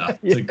and stuff.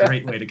 It's a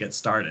great way to get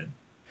started.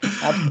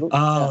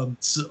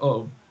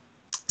 Absolutely.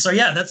 So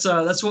yeah,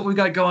 that's what we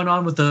got going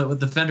on with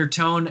the Fender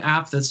Tone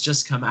app that's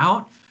just come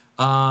out.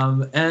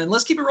 And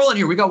let's keep it rolling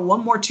here. We got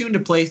one more tune to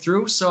play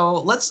through,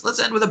 so let's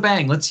end with a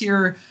bang. Let's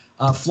hear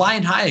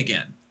 "Flying High"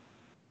 again.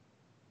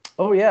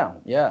 Oh yeah.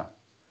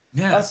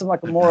 That's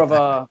like more of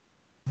a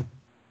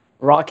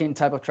rocking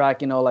type of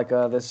track, like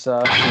this.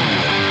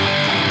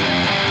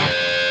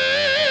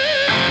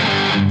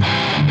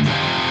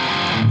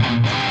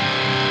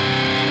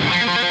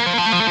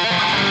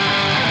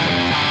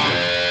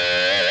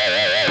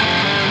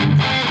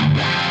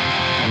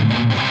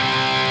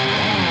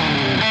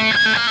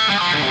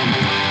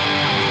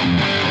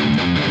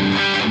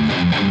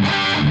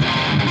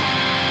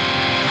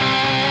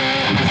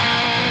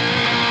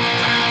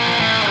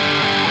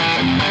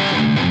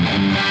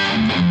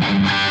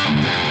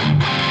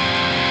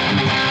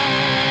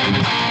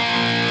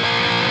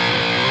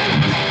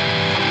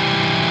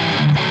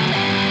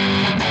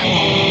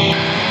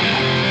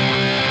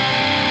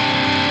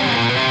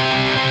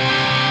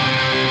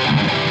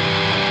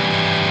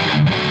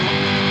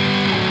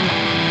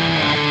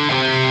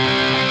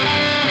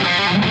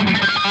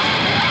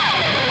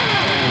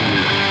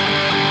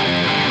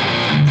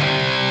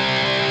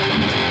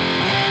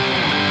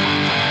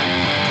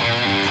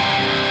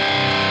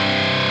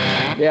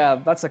 Yeah,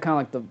 that's kind of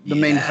like the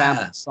main fan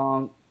of the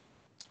song.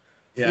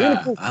 Yeah,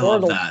 really cool I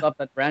love that stuff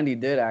that Randy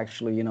did,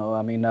 actually.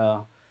 I mean,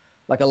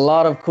 like a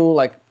lot of cool,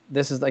 like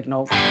this is like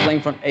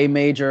playing from A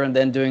major and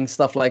then doing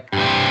stuff like.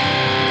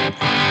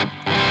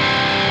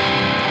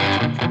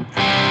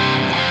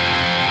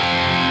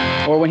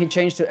 Or when he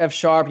changed to F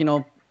sharp,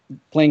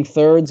 playing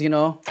thirds,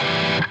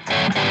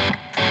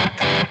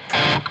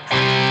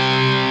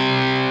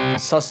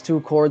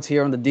 sus2 chords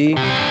here on the D.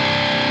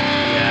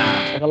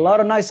 Yeah. Like a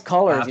lot of nice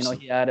colors,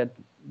 he added.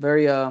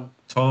 Very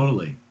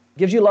totally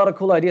gives you a lot of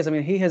cool ideas. I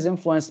mean, he has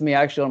influenced me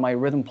actually on my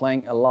rhythm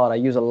playing a lot. I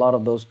use a lot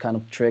of those kind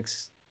of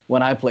tricks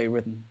when I play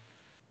rhythm.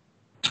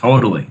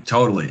 Totally.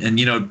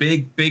 And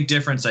big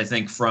difference, I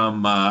think,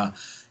 from what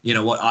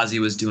Ozzy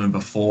was doing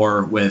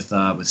before with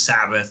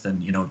Sabbath,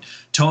 and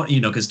Tony,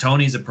 because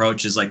Tony's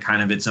approach is like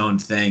kind of its own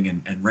thing,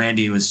 and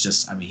Randy was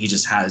just, I mean, he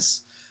just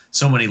has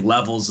so many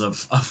levels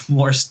of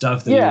more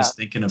stuff that he was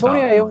thinking about.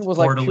 Tony was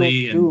like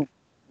pure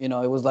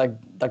it was like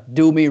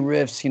doomy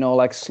riffs,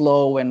 like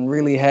slow and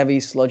really heavy,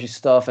 sludgy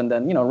stuff. And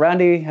then,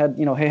 Randy had,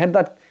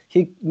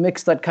 he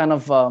mixed that kind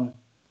of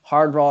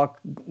hard rock,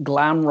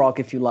 glam rock,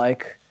 if you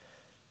like,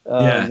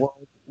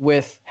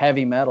 with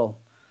heavy metal.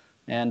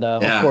 And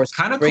of course,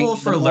 kind of cool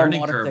for a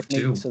learning curve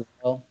too. As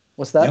well.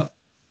 What's that? Yep.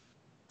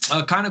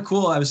 Kind of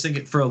cool. I was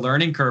thinking for a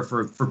learning curve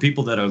for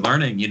people that are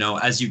learning,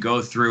 as you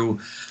go through,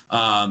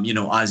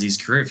 Ozzy's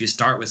career. If you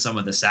start with some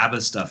of the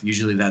Sabbath stuff,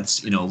 usually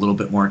that's, a little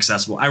bit more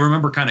accessible. I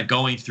remember kind of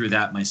going through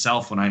that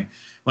myself when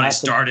I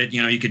started.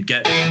 You could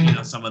get,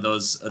 some of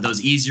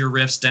those easier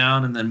riffs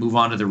down and then move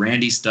on to the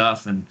Randy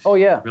stuff, and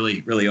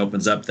really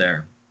opens up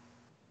there.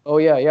 Oh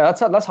yeah.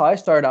 That's how I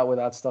started out with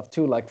that stuff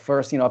too. Like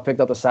first, I picked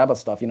up the Sabbath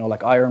stuff,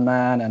 like Iron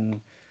Man and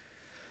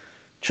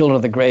Children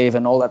of the Grave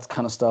and all that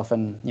kind of stuff,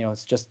 and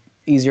it's just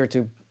easier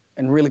to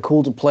and really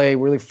cool to play,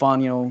 really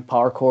fun,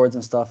 power chords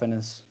and stuff, and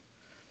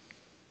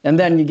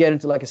then you get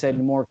into, like I said,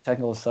 more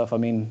technical stuff. I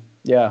mean,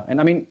 and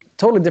I mean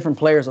totally different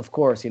players, of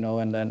course, and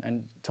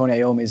Tony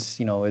Iommi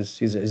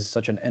is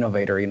such an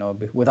innovator.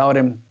 Without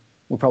him,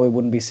 we probably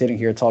wouldn't be sitting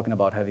here talking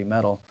about heavy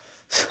metal.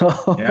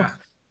 So yeah,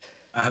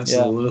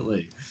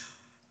 absolutely. Yeah.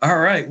 All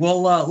right.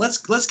 Well,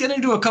 let's get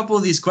into a couple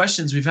of these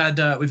questions. We've had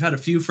a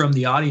few from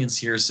the audience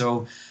here,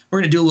 so we're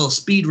going to do a little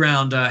speed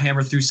round,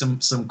 hammer through some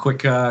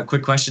quick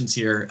questions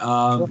here.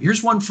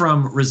 Here's one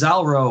from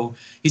Rizalro.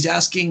 He's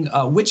asking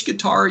which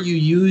guitar you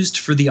used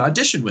for the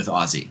audition with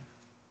Ozzy.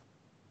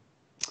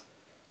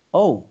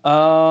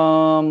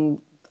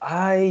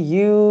 I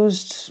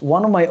used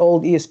one of my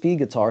old ESP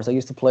guitars. I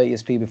used to play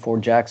ESP before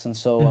Jackson,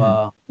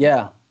 so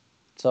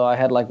so I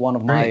had like one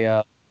of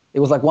my. It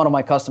was like one of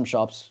my custom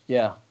shops.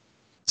 Yeah.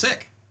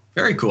 Sick.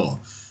 Very cool.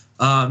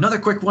 Another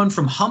quick one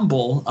from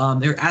Humble.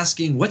 They're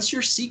asking, what's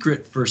your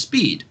secret for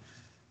speed?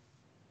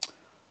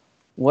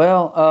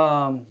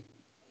 Well,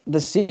 the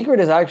secret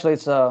is actually,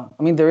 I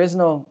mean, there is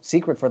no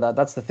secret for that.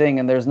 That's the thing.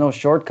 And there's no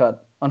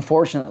shortcut,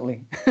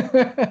 unfortunately.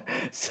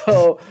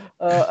 So,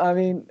 I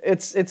mean,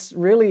 it's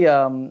really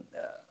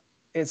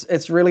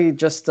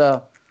just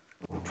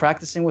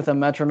practicing with a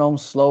metronome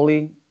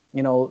slowly,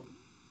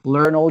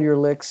 learn all your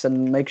licks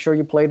and make sure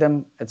you play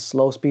them at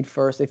slow speed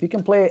first. If you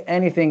can play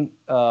anything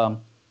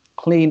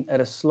clean at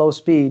a slow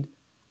speed,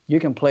 you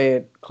can play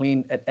it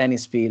clean at any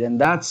speed. And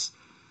that's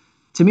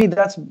to me,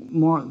 that's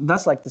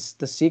like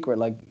the secret,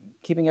 like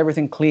keeping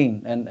everything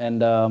clean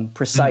and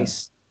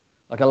precise.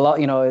 Like a lot,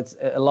 it's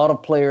a lot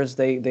of players.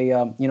 They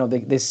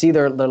see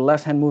their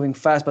left hand moving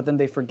fast, but then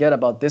they forget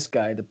about this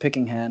guy, the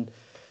picking hand.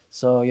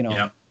 So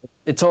Yeah.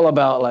 it's all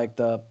about like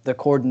the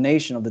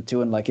coordination of the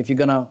two, and like if you're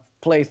gonna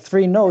play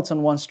 3 notes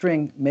on one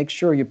string, make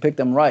sure you pick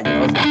them right.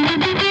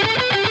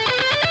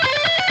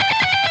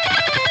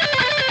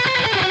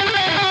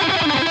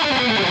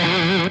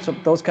 So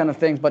those kind of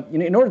things. But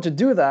in order to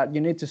do that, you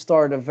need to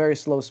start at a very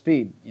slow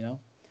speed.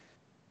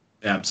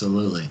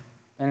 Absolutely.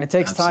 And it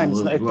takes time.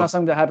 It's not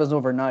something that happens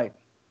overnight.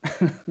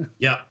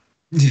 Yeah.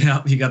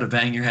 Yeah, you got to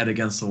bang your head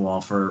against the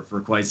wall for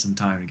quite some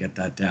time to get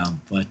that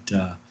down. But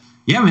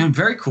yeah, man,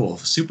 very cool.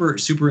 Super,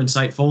 super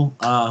insightful.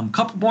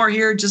 Couple more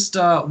here. Just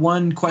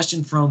one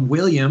question from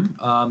William.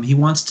 He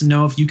wants to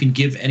know if you can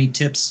give any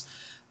tips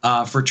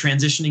for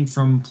transitioning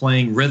from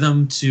playing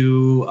rhythm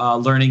to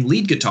learning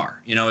lead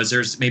guitar. Is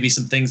there maybe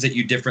some things that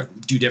you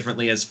do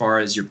differently as far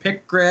as your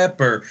pick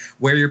grip or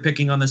where you're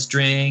picking on the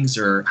strings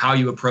or how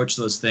you approach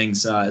those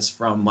things as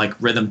from like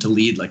rhythm to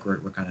lead, like we're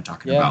kind of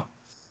talking about?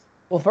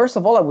 Well, first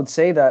of all, I would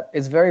say that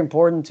it's very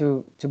important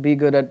to be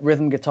good at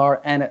rhythm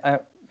guitar, and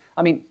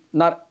I mean,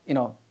 not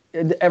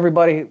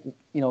everybody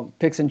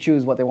picks and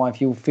choose what they want.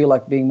 If you feel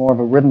like being more of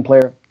a rhythm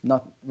player,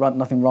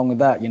 nothing wrong with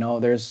that.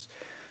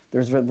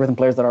 There's rhythm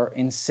players that are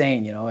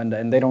insane,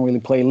 and they don't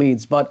really play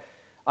leads. But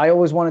I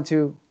always wanted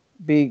to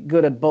be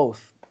good at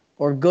both,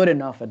 or good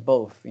enough at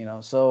both.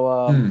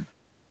 So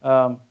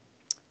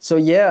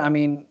yeah, I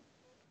mean,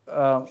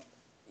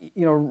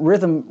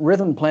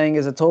 rhythm playing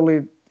is a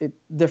totally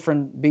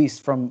different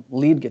beast from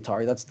lead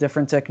guitar. That's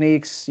different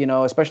techniques,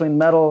 especially in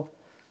metal.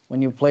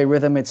 When you play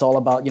rhythm, it's all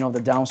about, the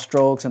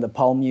downstrokes and the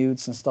palm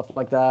mutes and stuff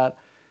like that.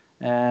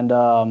 And,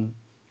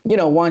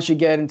 once you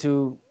get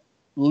into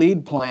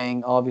lead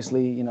playing,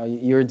 obviously,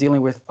 you're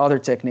dealing with other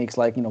techniques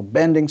like,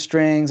 bending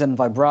strings and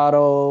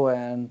vibrato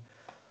and,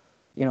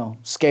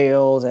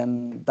 scales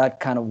and that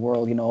kind of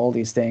world, all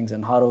these things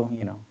and how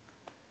to,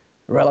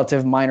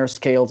 relative minor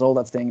scales, all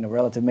that thing,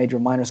 relative major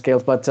minor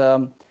scales. But,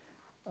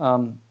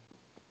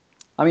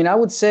 I mean, I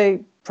would say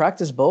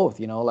practice both,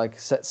 like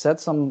set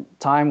some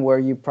time where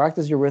you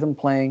practice your rhythm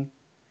playing.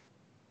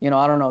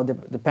 I don't know,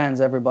 depends.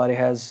 I don't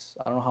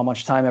know how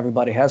much time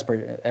everybody has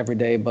every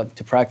day, but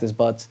to practice.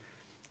 But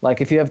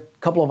like if you have a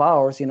couple of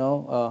hours,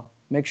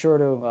 make sure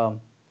to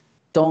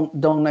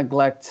don't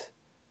neglect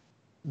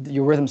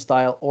your rhythm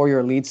style or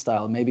your lead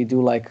style. Maybe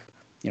do like,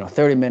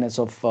 30 minutes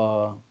of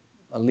a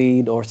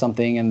lead or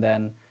something, and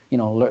then,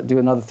 do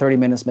another 30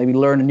 minutes, maybe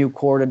learn a new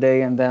chord a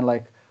day, and then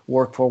like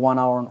work for 1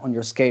 hour on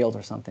your scales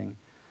or something.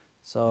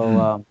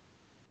 So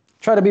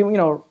try to be,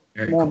 more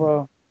cool. Of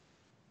a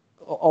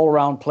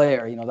all-around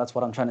player. That's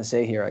what I'm trying to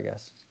say here, I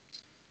guess.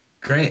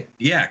 Great.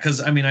 Yeah,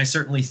 because I mean, I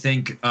certainly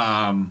think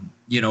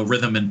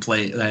rhythm and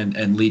play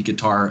and lead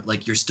guitar,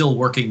 like you're still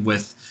working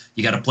with.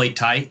 You got to play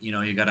tight.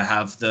 You got to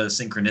have the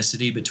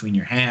synchronicity between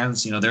your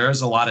hands. There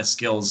is a lot of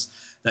skills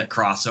that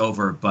cross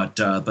over, but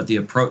the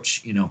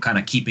approach, kind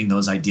of keeping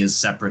those ideas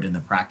separate in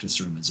the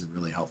practice room is a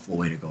really helpful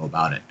way to go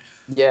about it.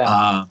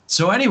 Yeah.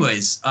 So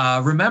anyways,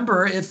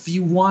 remember, if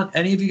you want,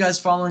 any of you guys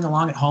following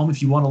along at home,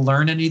 if you want to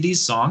learn any of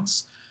these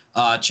songs,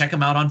 check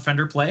them out on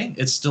Fender Play.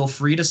 It's still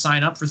free to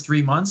sign up for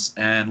 3 months.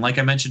 And like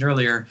I mentioned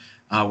earlier,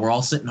 we're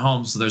all sitting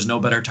home, so there's no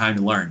better time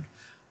to learn.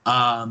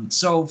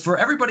 So for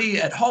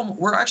everybody at home,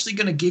 we're actually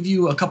going to give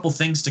you a couple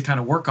things to kind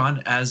of work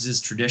on, as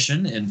is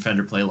tradition in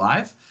Fender Play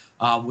Live.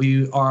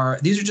 These are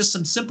just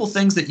some simple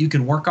things that you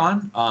can work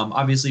on.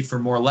 Obviously, for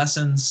more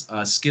lessons,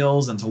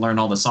 skills, and to learn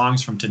all the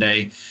songs from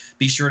today,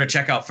 be sure to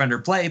check out Fender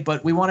Play.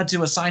 But we wanted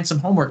to assign some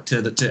homework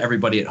to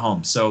everybody at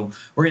home. So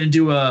we're going to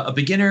do a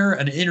beginner,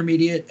 an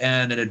intermediate,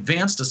 and an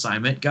advanced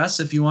assignment. Gus,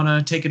 if you want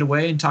to take it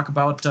away and talk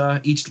about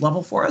each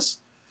level for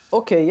us.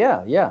 Okay.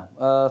 Yeah.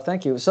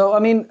 Thank you. So I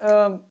mean,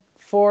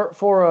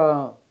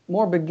 for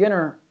more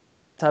beginner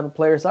type of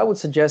players, I would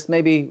suggest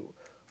maybe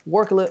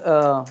work on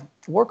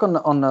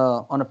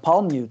a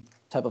palm mute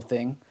type of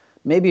thing.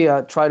 Maybe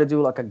try to do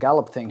like a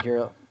gallop thing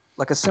here,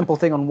 like a simple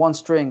thing on one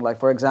string, like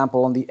for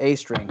example on the A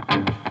string.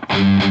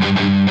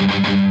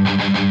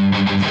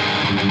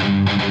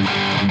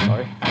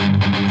 Sorry.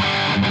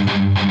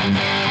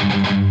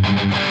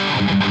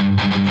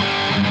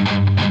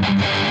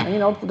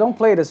 And don't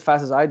play it as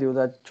fast as I do.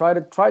 Try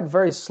it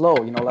very slow.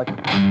 Like.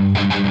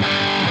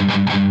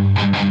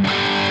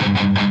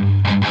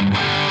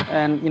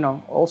 And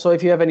also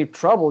if you have any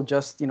trouble,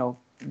 just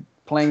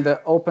playing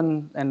the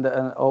open and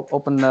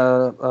open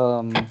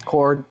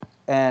chord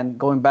and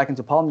going back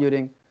into palm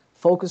muting,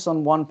 focus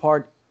on one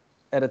part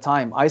at a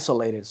time,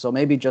 isolate it. So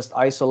maybe just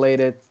isolate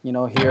it,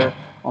 here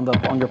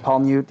on your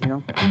palm mute,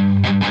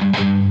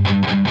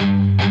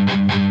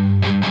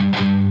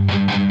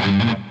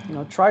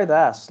 try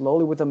that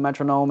slowly with a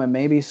metronome, and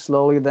maybe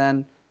slowly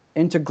then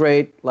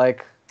integrate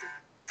like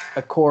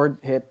a chord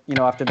hit,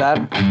 after that.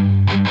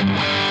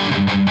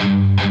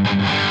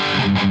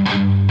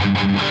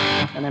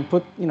 And then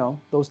put,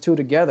 those two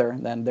together,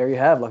 then there you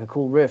have like a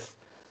cool riff.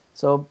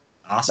 So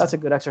awesome. That's a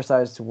good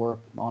exercise to work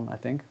on, I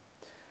think.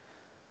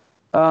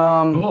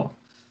 Cool.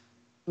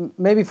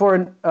 Maybe for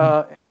an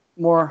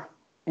more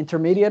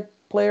intermediate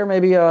player,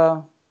 maybe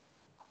I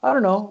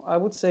don't know. I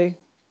would say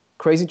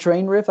Crazy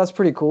Train riff. That's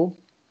pretty cool.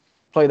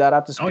 Play that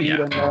up to speed. Oh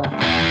yeah. And,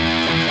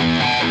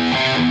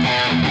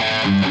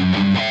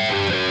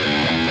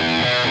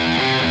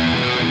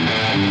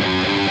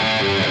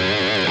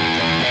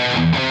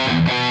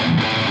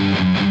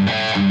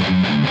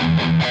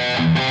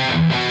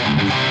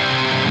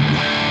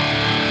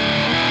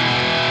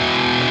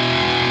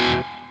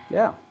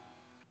 yeah.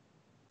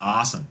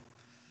 Awesome.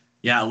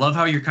 Yeah, I love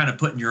how you're kind of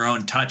putting your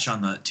own touch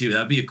on the too.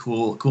 That'd be a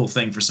cool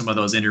thing for some of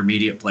those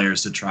intermediate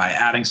players to try,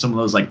 adding some of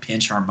those like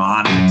pinch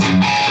harmonics.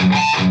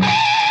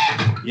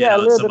 Yeah, a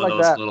little some bit of like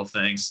those that. little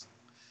things.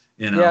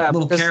 A Yeah,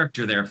 little because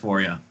character there for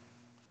you.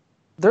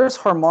 there's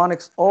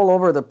harmonics all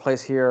over the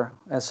place here,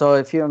 and so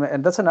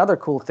and that's another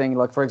cool thing.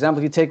 Like for example,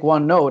 if you take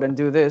one note and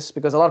do this,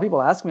 because a lot of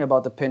people ask me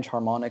about the pinch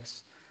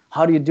harmonics.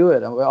 How do you do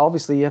it? And well,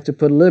 obviously, you have to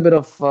put a little bit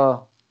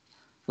of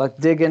like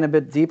dig in a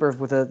bit deeper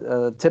with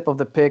the tip of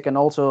the pick, and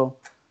also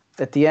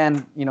at the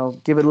end,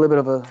 give it a little bit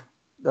of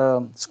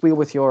a squeal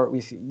with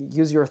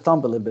use your thumb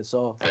a little bit.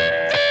 So,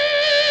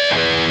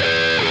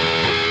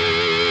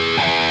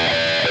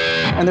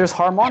 and there's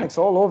harmonics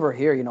all over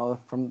here,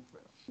 from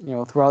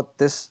throughout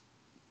this.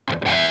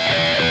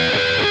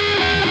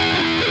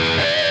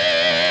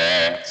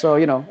 So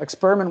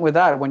experiment with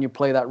that when you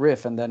play that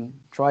riff, and then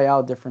try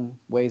out different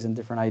ways and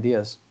different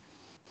ideas.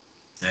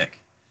 Sick.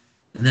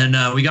 And then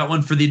we got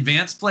one for the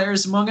advanced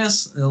players among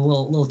us. A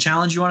little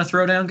challenge you want to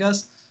throw down,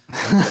 Gus?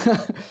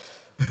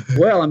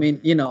 Well, I mean,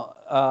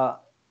 the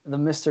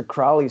Mr.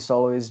 Crowley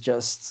solo is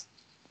just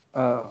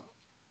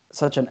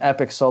such an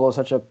epic solo,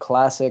 such a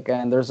classic,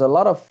 and there's a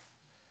lot of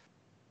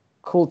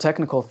cool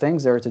technical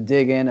things there to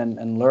dig in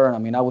and learn. I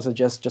mean, I would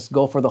suggest just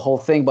go for the whole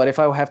thing, but if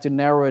I have to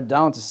narrow it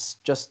down to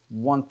just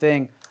one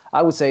thing,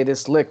 I would say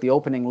this lick, the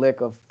opening lick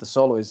of the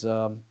solo, is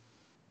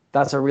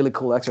that's a really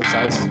cool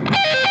exercise.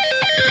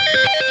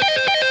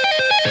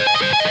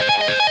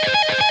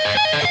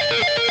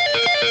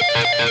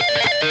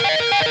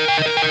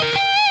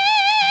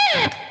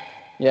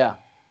 Yeah.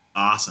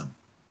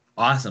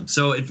 Awesome.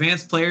 So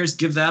advanced players,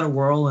 give that a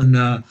whirl,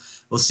 and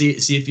we'll see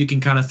if you can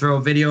kind of throw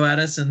a video at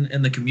us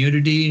in the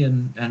community,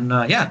 and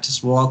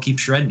just we'll all keep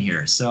shredding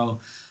here. So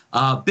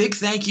big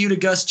thank you to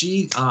Gus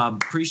G.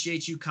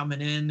 Appreciate you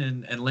coming in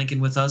and linking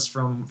with us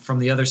from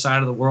the other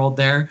side of the world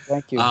there.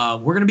 Thank you.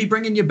 We're going to be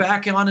bringing you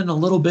back on in a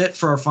little bit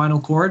for our final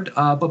chord.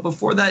 But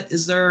before that,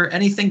 is there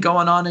anything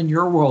going on in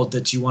your world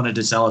that you wanted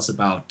to tell us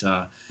about?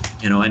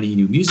 Any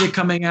new music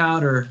coming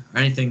out or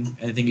anything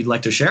you'd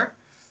like to share?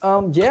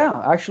 Yeah,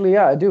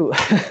 I do.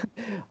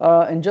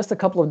 In just a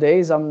couple of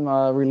days, I'm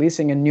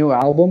releasing a new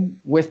album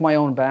with my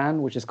own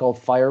band, which is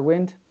called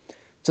Firewind.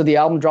 So the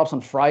album drops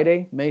on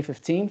Friday, May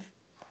 15th.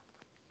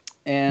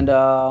 And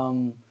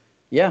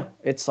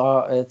it's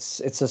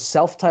a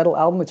self-titled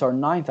album. It's our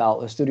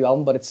 9th studio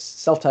album, but it's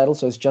self-titled,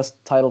 so it's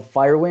just titled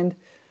Firewind.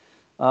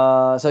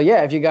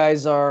 If you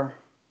guys are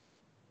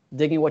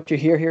digging what you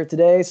hear here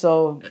today,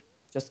 so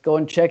just go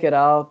and check it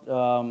out,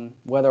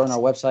 whether on our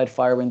website,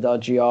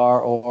 firewind.gr,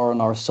 or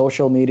on our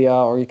social media,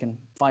 or you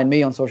can find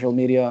me on social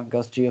media,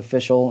 Gus G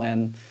Official,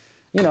 and,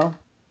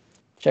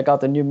 check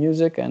out the new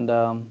music. And,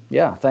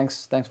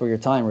 thanks for your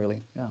time,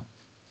 really. Yeah.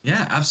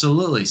 Yeah,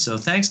 absolutely. So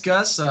thanks,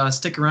 Gus.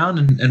 Stick around,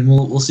 and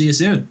we'll see you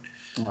soon.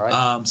 All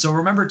right. So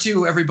remember,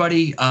 too,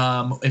 everybody,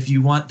 if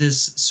you want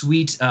this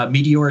sweet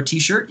Meteor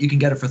t-shirt, you can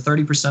get it for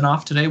 30%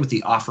 off today with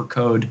the offer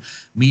code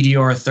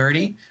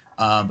Meteor30.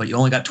 But you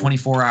only got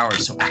 24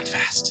 hours, so act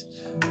fast.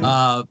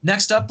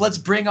 Next up, let's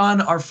bring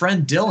on our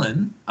friend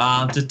Dylan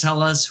to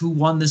tell us who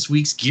won this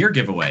week's gear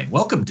giveaway.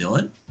 Welcome,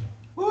 Dylan.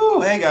 Woo!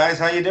 Hey guys,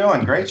 how you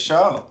doing? Great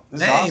show.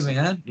 This is awesome.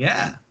 Man.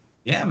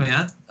 Yeah,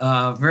 man.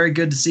 Very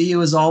good to see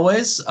you as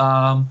always.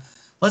 Why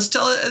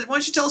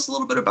don't you tell us a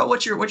little bit about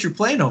what you're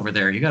playing over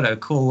there? You got a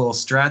cool little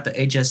Strat, the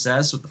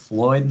HSS with the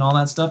Floyd and all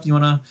that stuff. You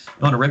wanna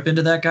rip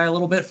into that guy a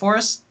little bit for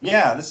us?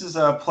 Yeah, this is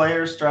a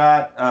Player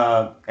Strat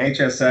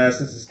HSS.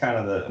 This is kind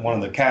of one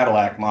of the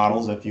Cadillac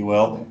models, if you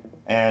will,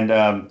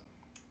 and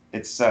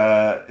it's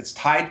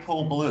Tide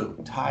Pool Blue.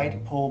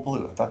 Tide Pool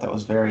Blue. I thought that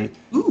was a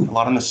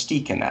lot of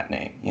mystique in that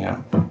name,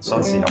 So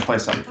let's see. I'll play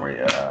something for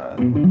you.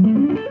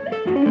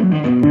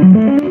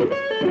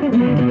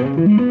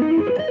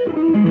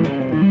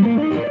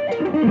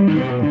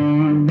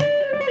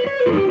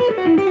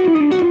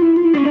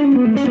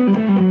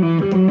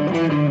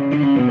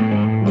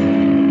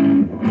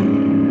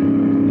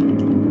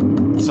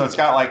 So it's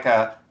got like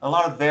a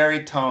lot of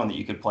varied tone that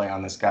you could play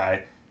on this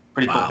guy.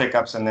 Pretty cool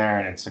pickups in there,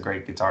 and it's a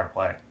great guitar to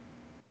play.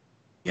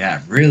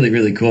 Yeah, really,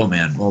 really cool,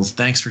 man. Well,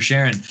 thanks for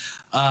sharing.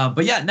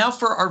 But yeah, now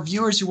for our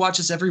viewers who watch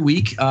us every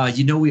week,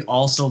 we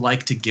also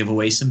like to give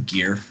away some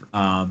gear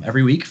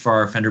every week for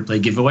our Fender Play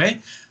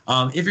giveaway.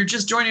 If you're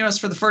just joining us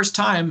for the first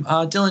time,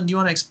 Dylan, do you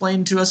want to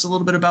explain to us a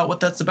little bit about what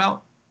that's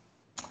about?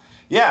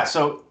 Yeah,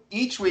 so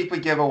each week we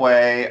give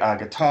away a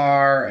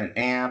guitar, an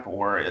amp,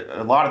 or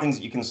a lot of things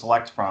that you can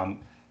select from.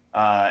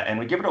 And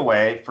we give it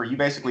away for you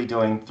basically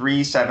doing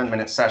 3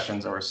 7-minute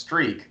sessions or a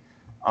streak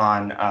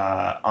on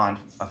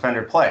a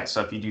Fender Play.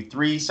 So if you do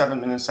 3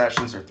 7-minute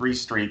sessions or 3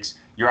 streaks,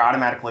 you're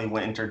automatically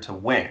entered to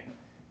win.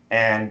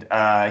 And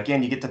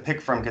again, you get to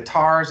pick from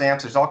guitars,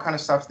 amps. There's all kind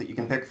of stuff that you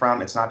can pick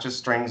from. It's not just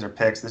strings or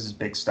picks. This is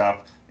big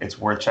stuff. It's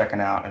worth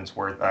checking out, and it's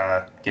worth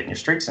getting your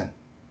streaks in.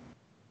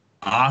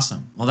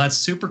 Awesome. Well, that's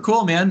super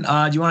cool, man.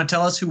 Do you want to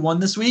tell us who won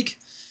this week?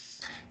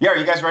 Yeah, are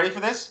you guys ready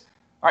for this?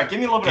 All right, give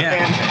me a little bit of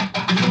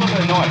fanfare. Give me a little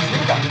bit of noise. Here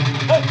we go.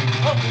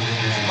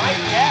 It's Mike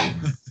F.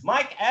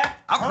 Mike F.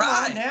 Come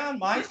on down,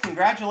 Mike.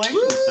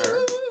 Congratulations,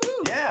 sir.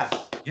 Yeah.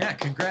 Yeah,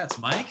 congrats,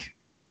 Mike.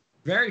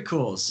 Very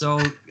cool. So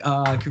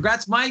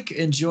congrats, Mike.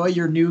 Enjoy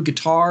your new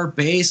guitar,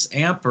 bass,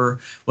 amp, or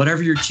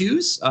whatever you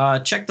choose.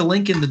 Check the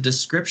link in the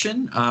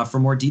description for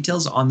more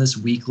details on this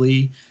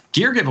weekly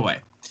gear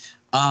giveaway.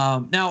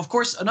 Now, of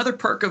course, another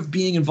perk of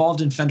being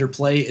involved in Fender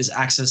Play is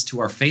access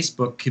to our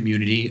Facebook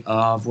community.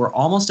 We're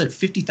almost at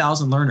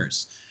 50,000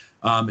 learners.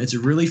 It's a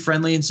really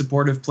friendly and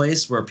supportive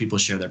place where people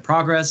share their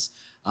progress,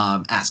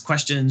 ask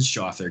questions,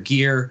 show off their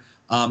gear.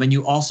 And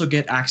you also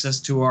get access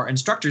to our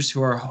instructors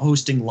who are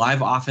hosting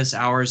live office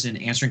hours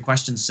and answering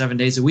questions 7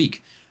 days a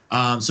week.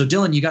 So,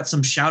 Dylan, you got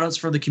some shout outs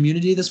for the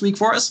community this week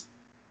for us?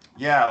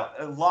 Yeah,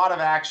 a lot of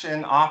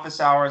action. Office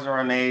hours are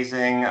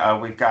amazing.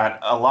 We've got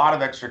a lot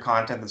of extra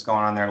content that's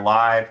going on there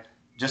live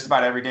just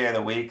about every day of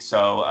the week.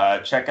 So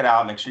check it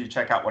out. Make sure you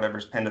check out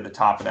whatever's pinned to the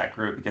top of that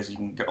group, because you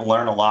can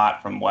learn a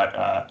lot from what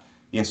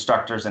the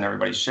instructors and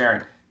everybody's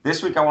sharing.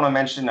 This week I want to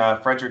mention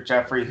Frederick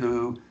Jeffrey,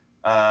 who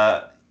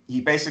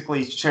he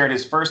basically shared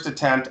his first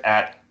attempt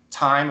at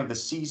Time of the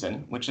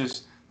Season, which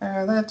is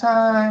the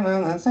time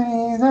of the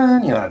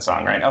season. You know that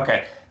song, right?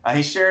 Okay.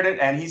 He shared it,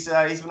 and he's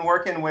been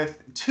working with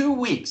 2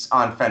 weeks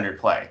on Fender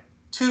Play.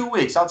 2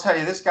 weeks. I'll tell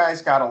you, this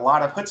guy's got a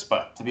lot of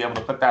chutzpah to be able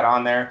to put that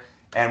on there,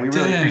 and we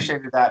really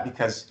appreciated that,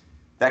 because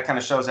that kind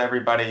of shows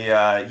everybody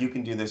you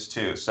can do this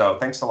too. So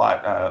thanks a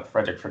lot,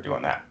 Frederick, for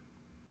doing that.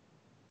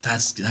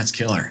 That's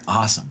killer.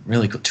 Awesome.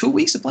 Really cool. 2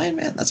 weeks of playing,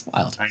 man. That's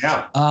wild. I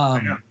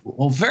know.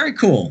 Well, very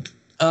cool.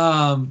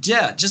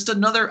 Yeah, just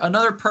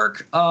another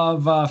perk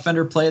of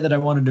Fender Play that I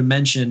wanted to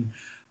mention.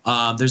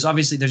 There's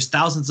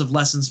thousands of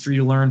lessons for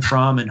you to learn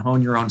from and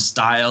hone your own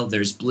style.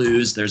 There's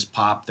blues, there's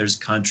pop, there's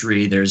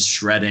country, there's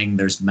shredding,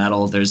 there's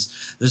metal,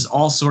 there's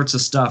all sorts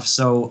of stuff.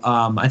 So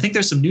I think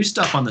there's some new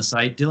stuff on the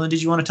site. Dylan,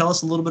 did you want to tell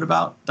us a little bit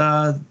about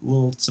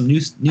some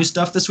new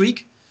stuff this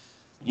week?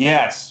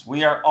 Yes,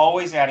 we are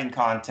always adding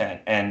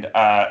content, and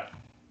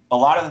a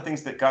lot of the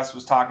things that Gus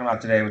was talking about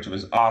today, which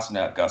was awesome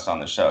to have Gus on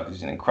the show, because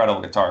he's an incredible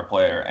guitar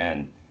player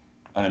and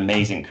an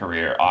amazing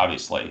career,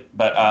 obviously.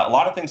 But a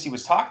lot of things he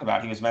was talking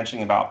about, he was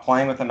mentioning about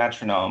playing with a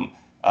metronome,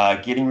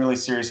 getting really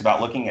serious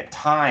about looking at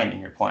time in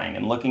your playing,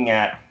 and looking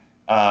at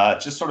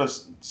just sort of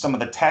some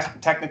of the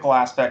technical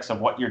aspects of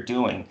what you're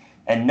doing,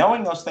 and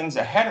knowing those things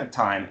ahead of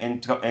time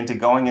into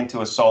going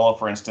into a solo,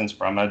 for instance,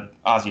 from a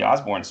Ozzy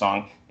Osbourne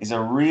song, is a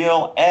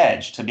real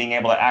edge to being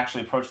able to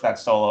actually approach that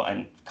solo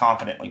and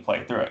confidently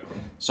play through it.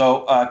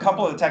 So a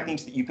couple of the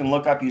techniques that you can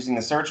look up using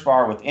the search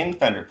bar within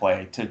Fender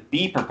Play to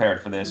be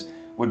prepared for this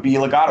would be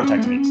legato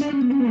techniques.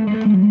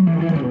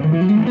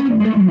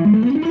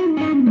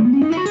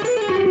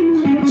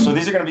 So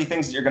these are going to be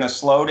things that you're going to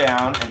slow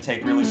down and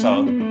take really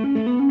slow.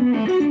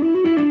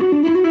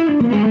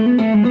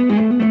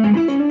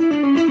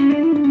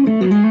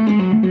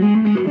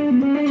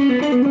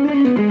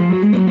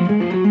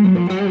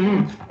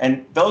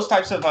 And those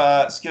types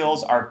of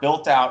skills are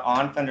built out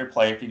on Fender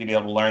Play for you to be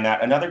able to learn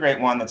that. Another great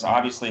one that's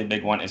obviously a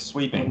big one is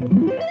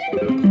sweeping.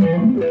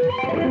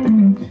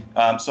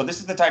 So this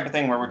is the type of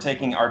thing where we're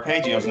taking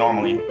arpeggios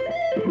normally,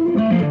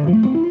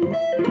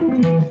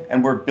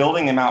 and we're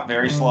building them out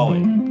very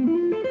slowly.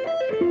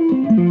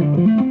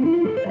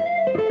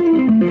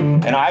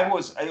 And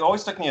it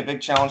always took me a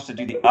big challenge to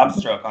do the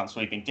upstroke on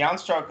sweeping.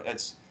 Downstroke,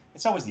 it's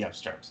always the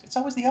upstrokes. It's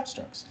always the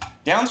upstrokes.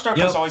 Downstroke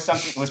was always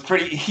something that was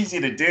pretty easy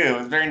to do. It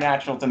was very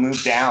natural to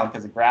move down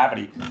because of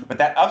gravity. But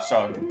that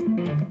upstroke,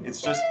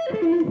 it's just,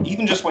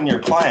 even just when you're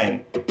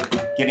playing,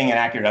 getting an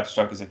accurate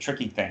upstroke is a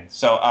tricky thing.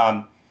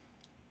 So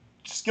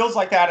skills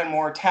like that and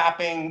more,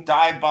 tapping,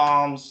 dive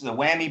bombs, the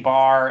whammy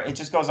bar, it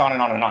just goes on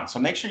and on and on. So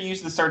make sure you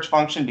use the search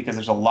function, because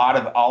there's a lot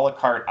of a la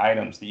carte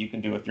items that you can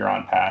do if you're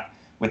on path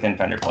within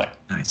Fender Play.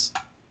 Nice.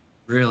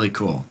 Really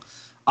cool.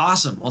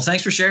 Awesome. Well,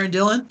 thanks for sharing,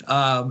 Dylan.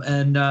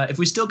 And if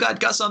we still got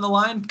Gus on the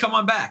line, come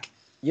on back.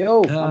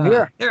 Yo, I'm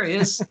here. There he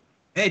is.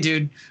 Hey,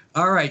 dude.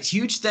 All right.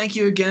 Huge thank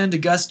you again to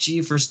Gus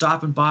G for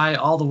stopping by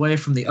all the way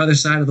from the other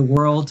side of the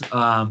world.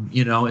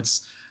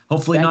 It's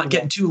hopefully not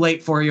getting too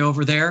late for you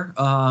over there.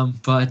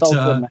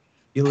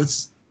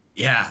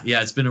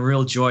 It's been a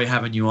real joy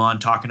having you on,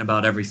 talking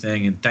about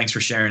everything, and thanks for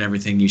sharing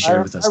everything you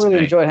shared with us today. I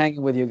really enjoyed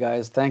hanging with you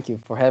guys. Thank you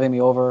for having me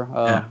over.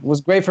 It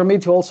was great for me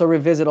to also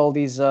revisit all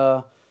these,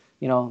 the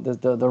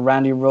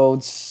Randy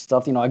Rhoads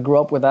stuff. I grew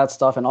up with that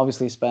stuff, and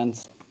obviously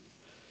spent,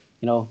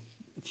 a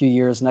few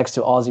years next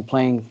to Ozzy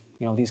playing,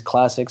 these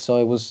classics. So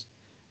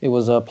it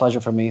was a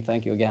pleasure for me.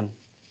 Thank you again.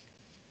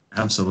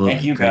 Absolutely.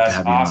 Thank you,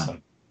 guys.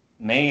 Awesome.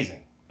 Amazing.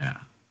 Yeah.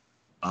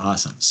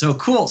 Awesome. So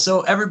cool.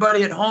 So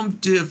everybody at home,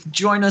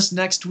 join us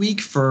next week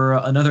for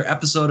another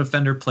episode of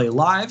Fender Play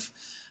Live.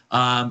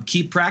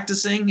 Keep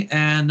practicing,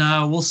 and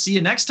we'll see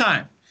you next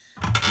time.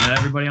 And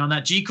everybody on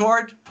that G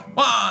chord.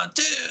 1,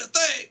 2,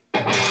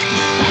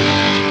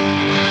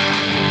 3.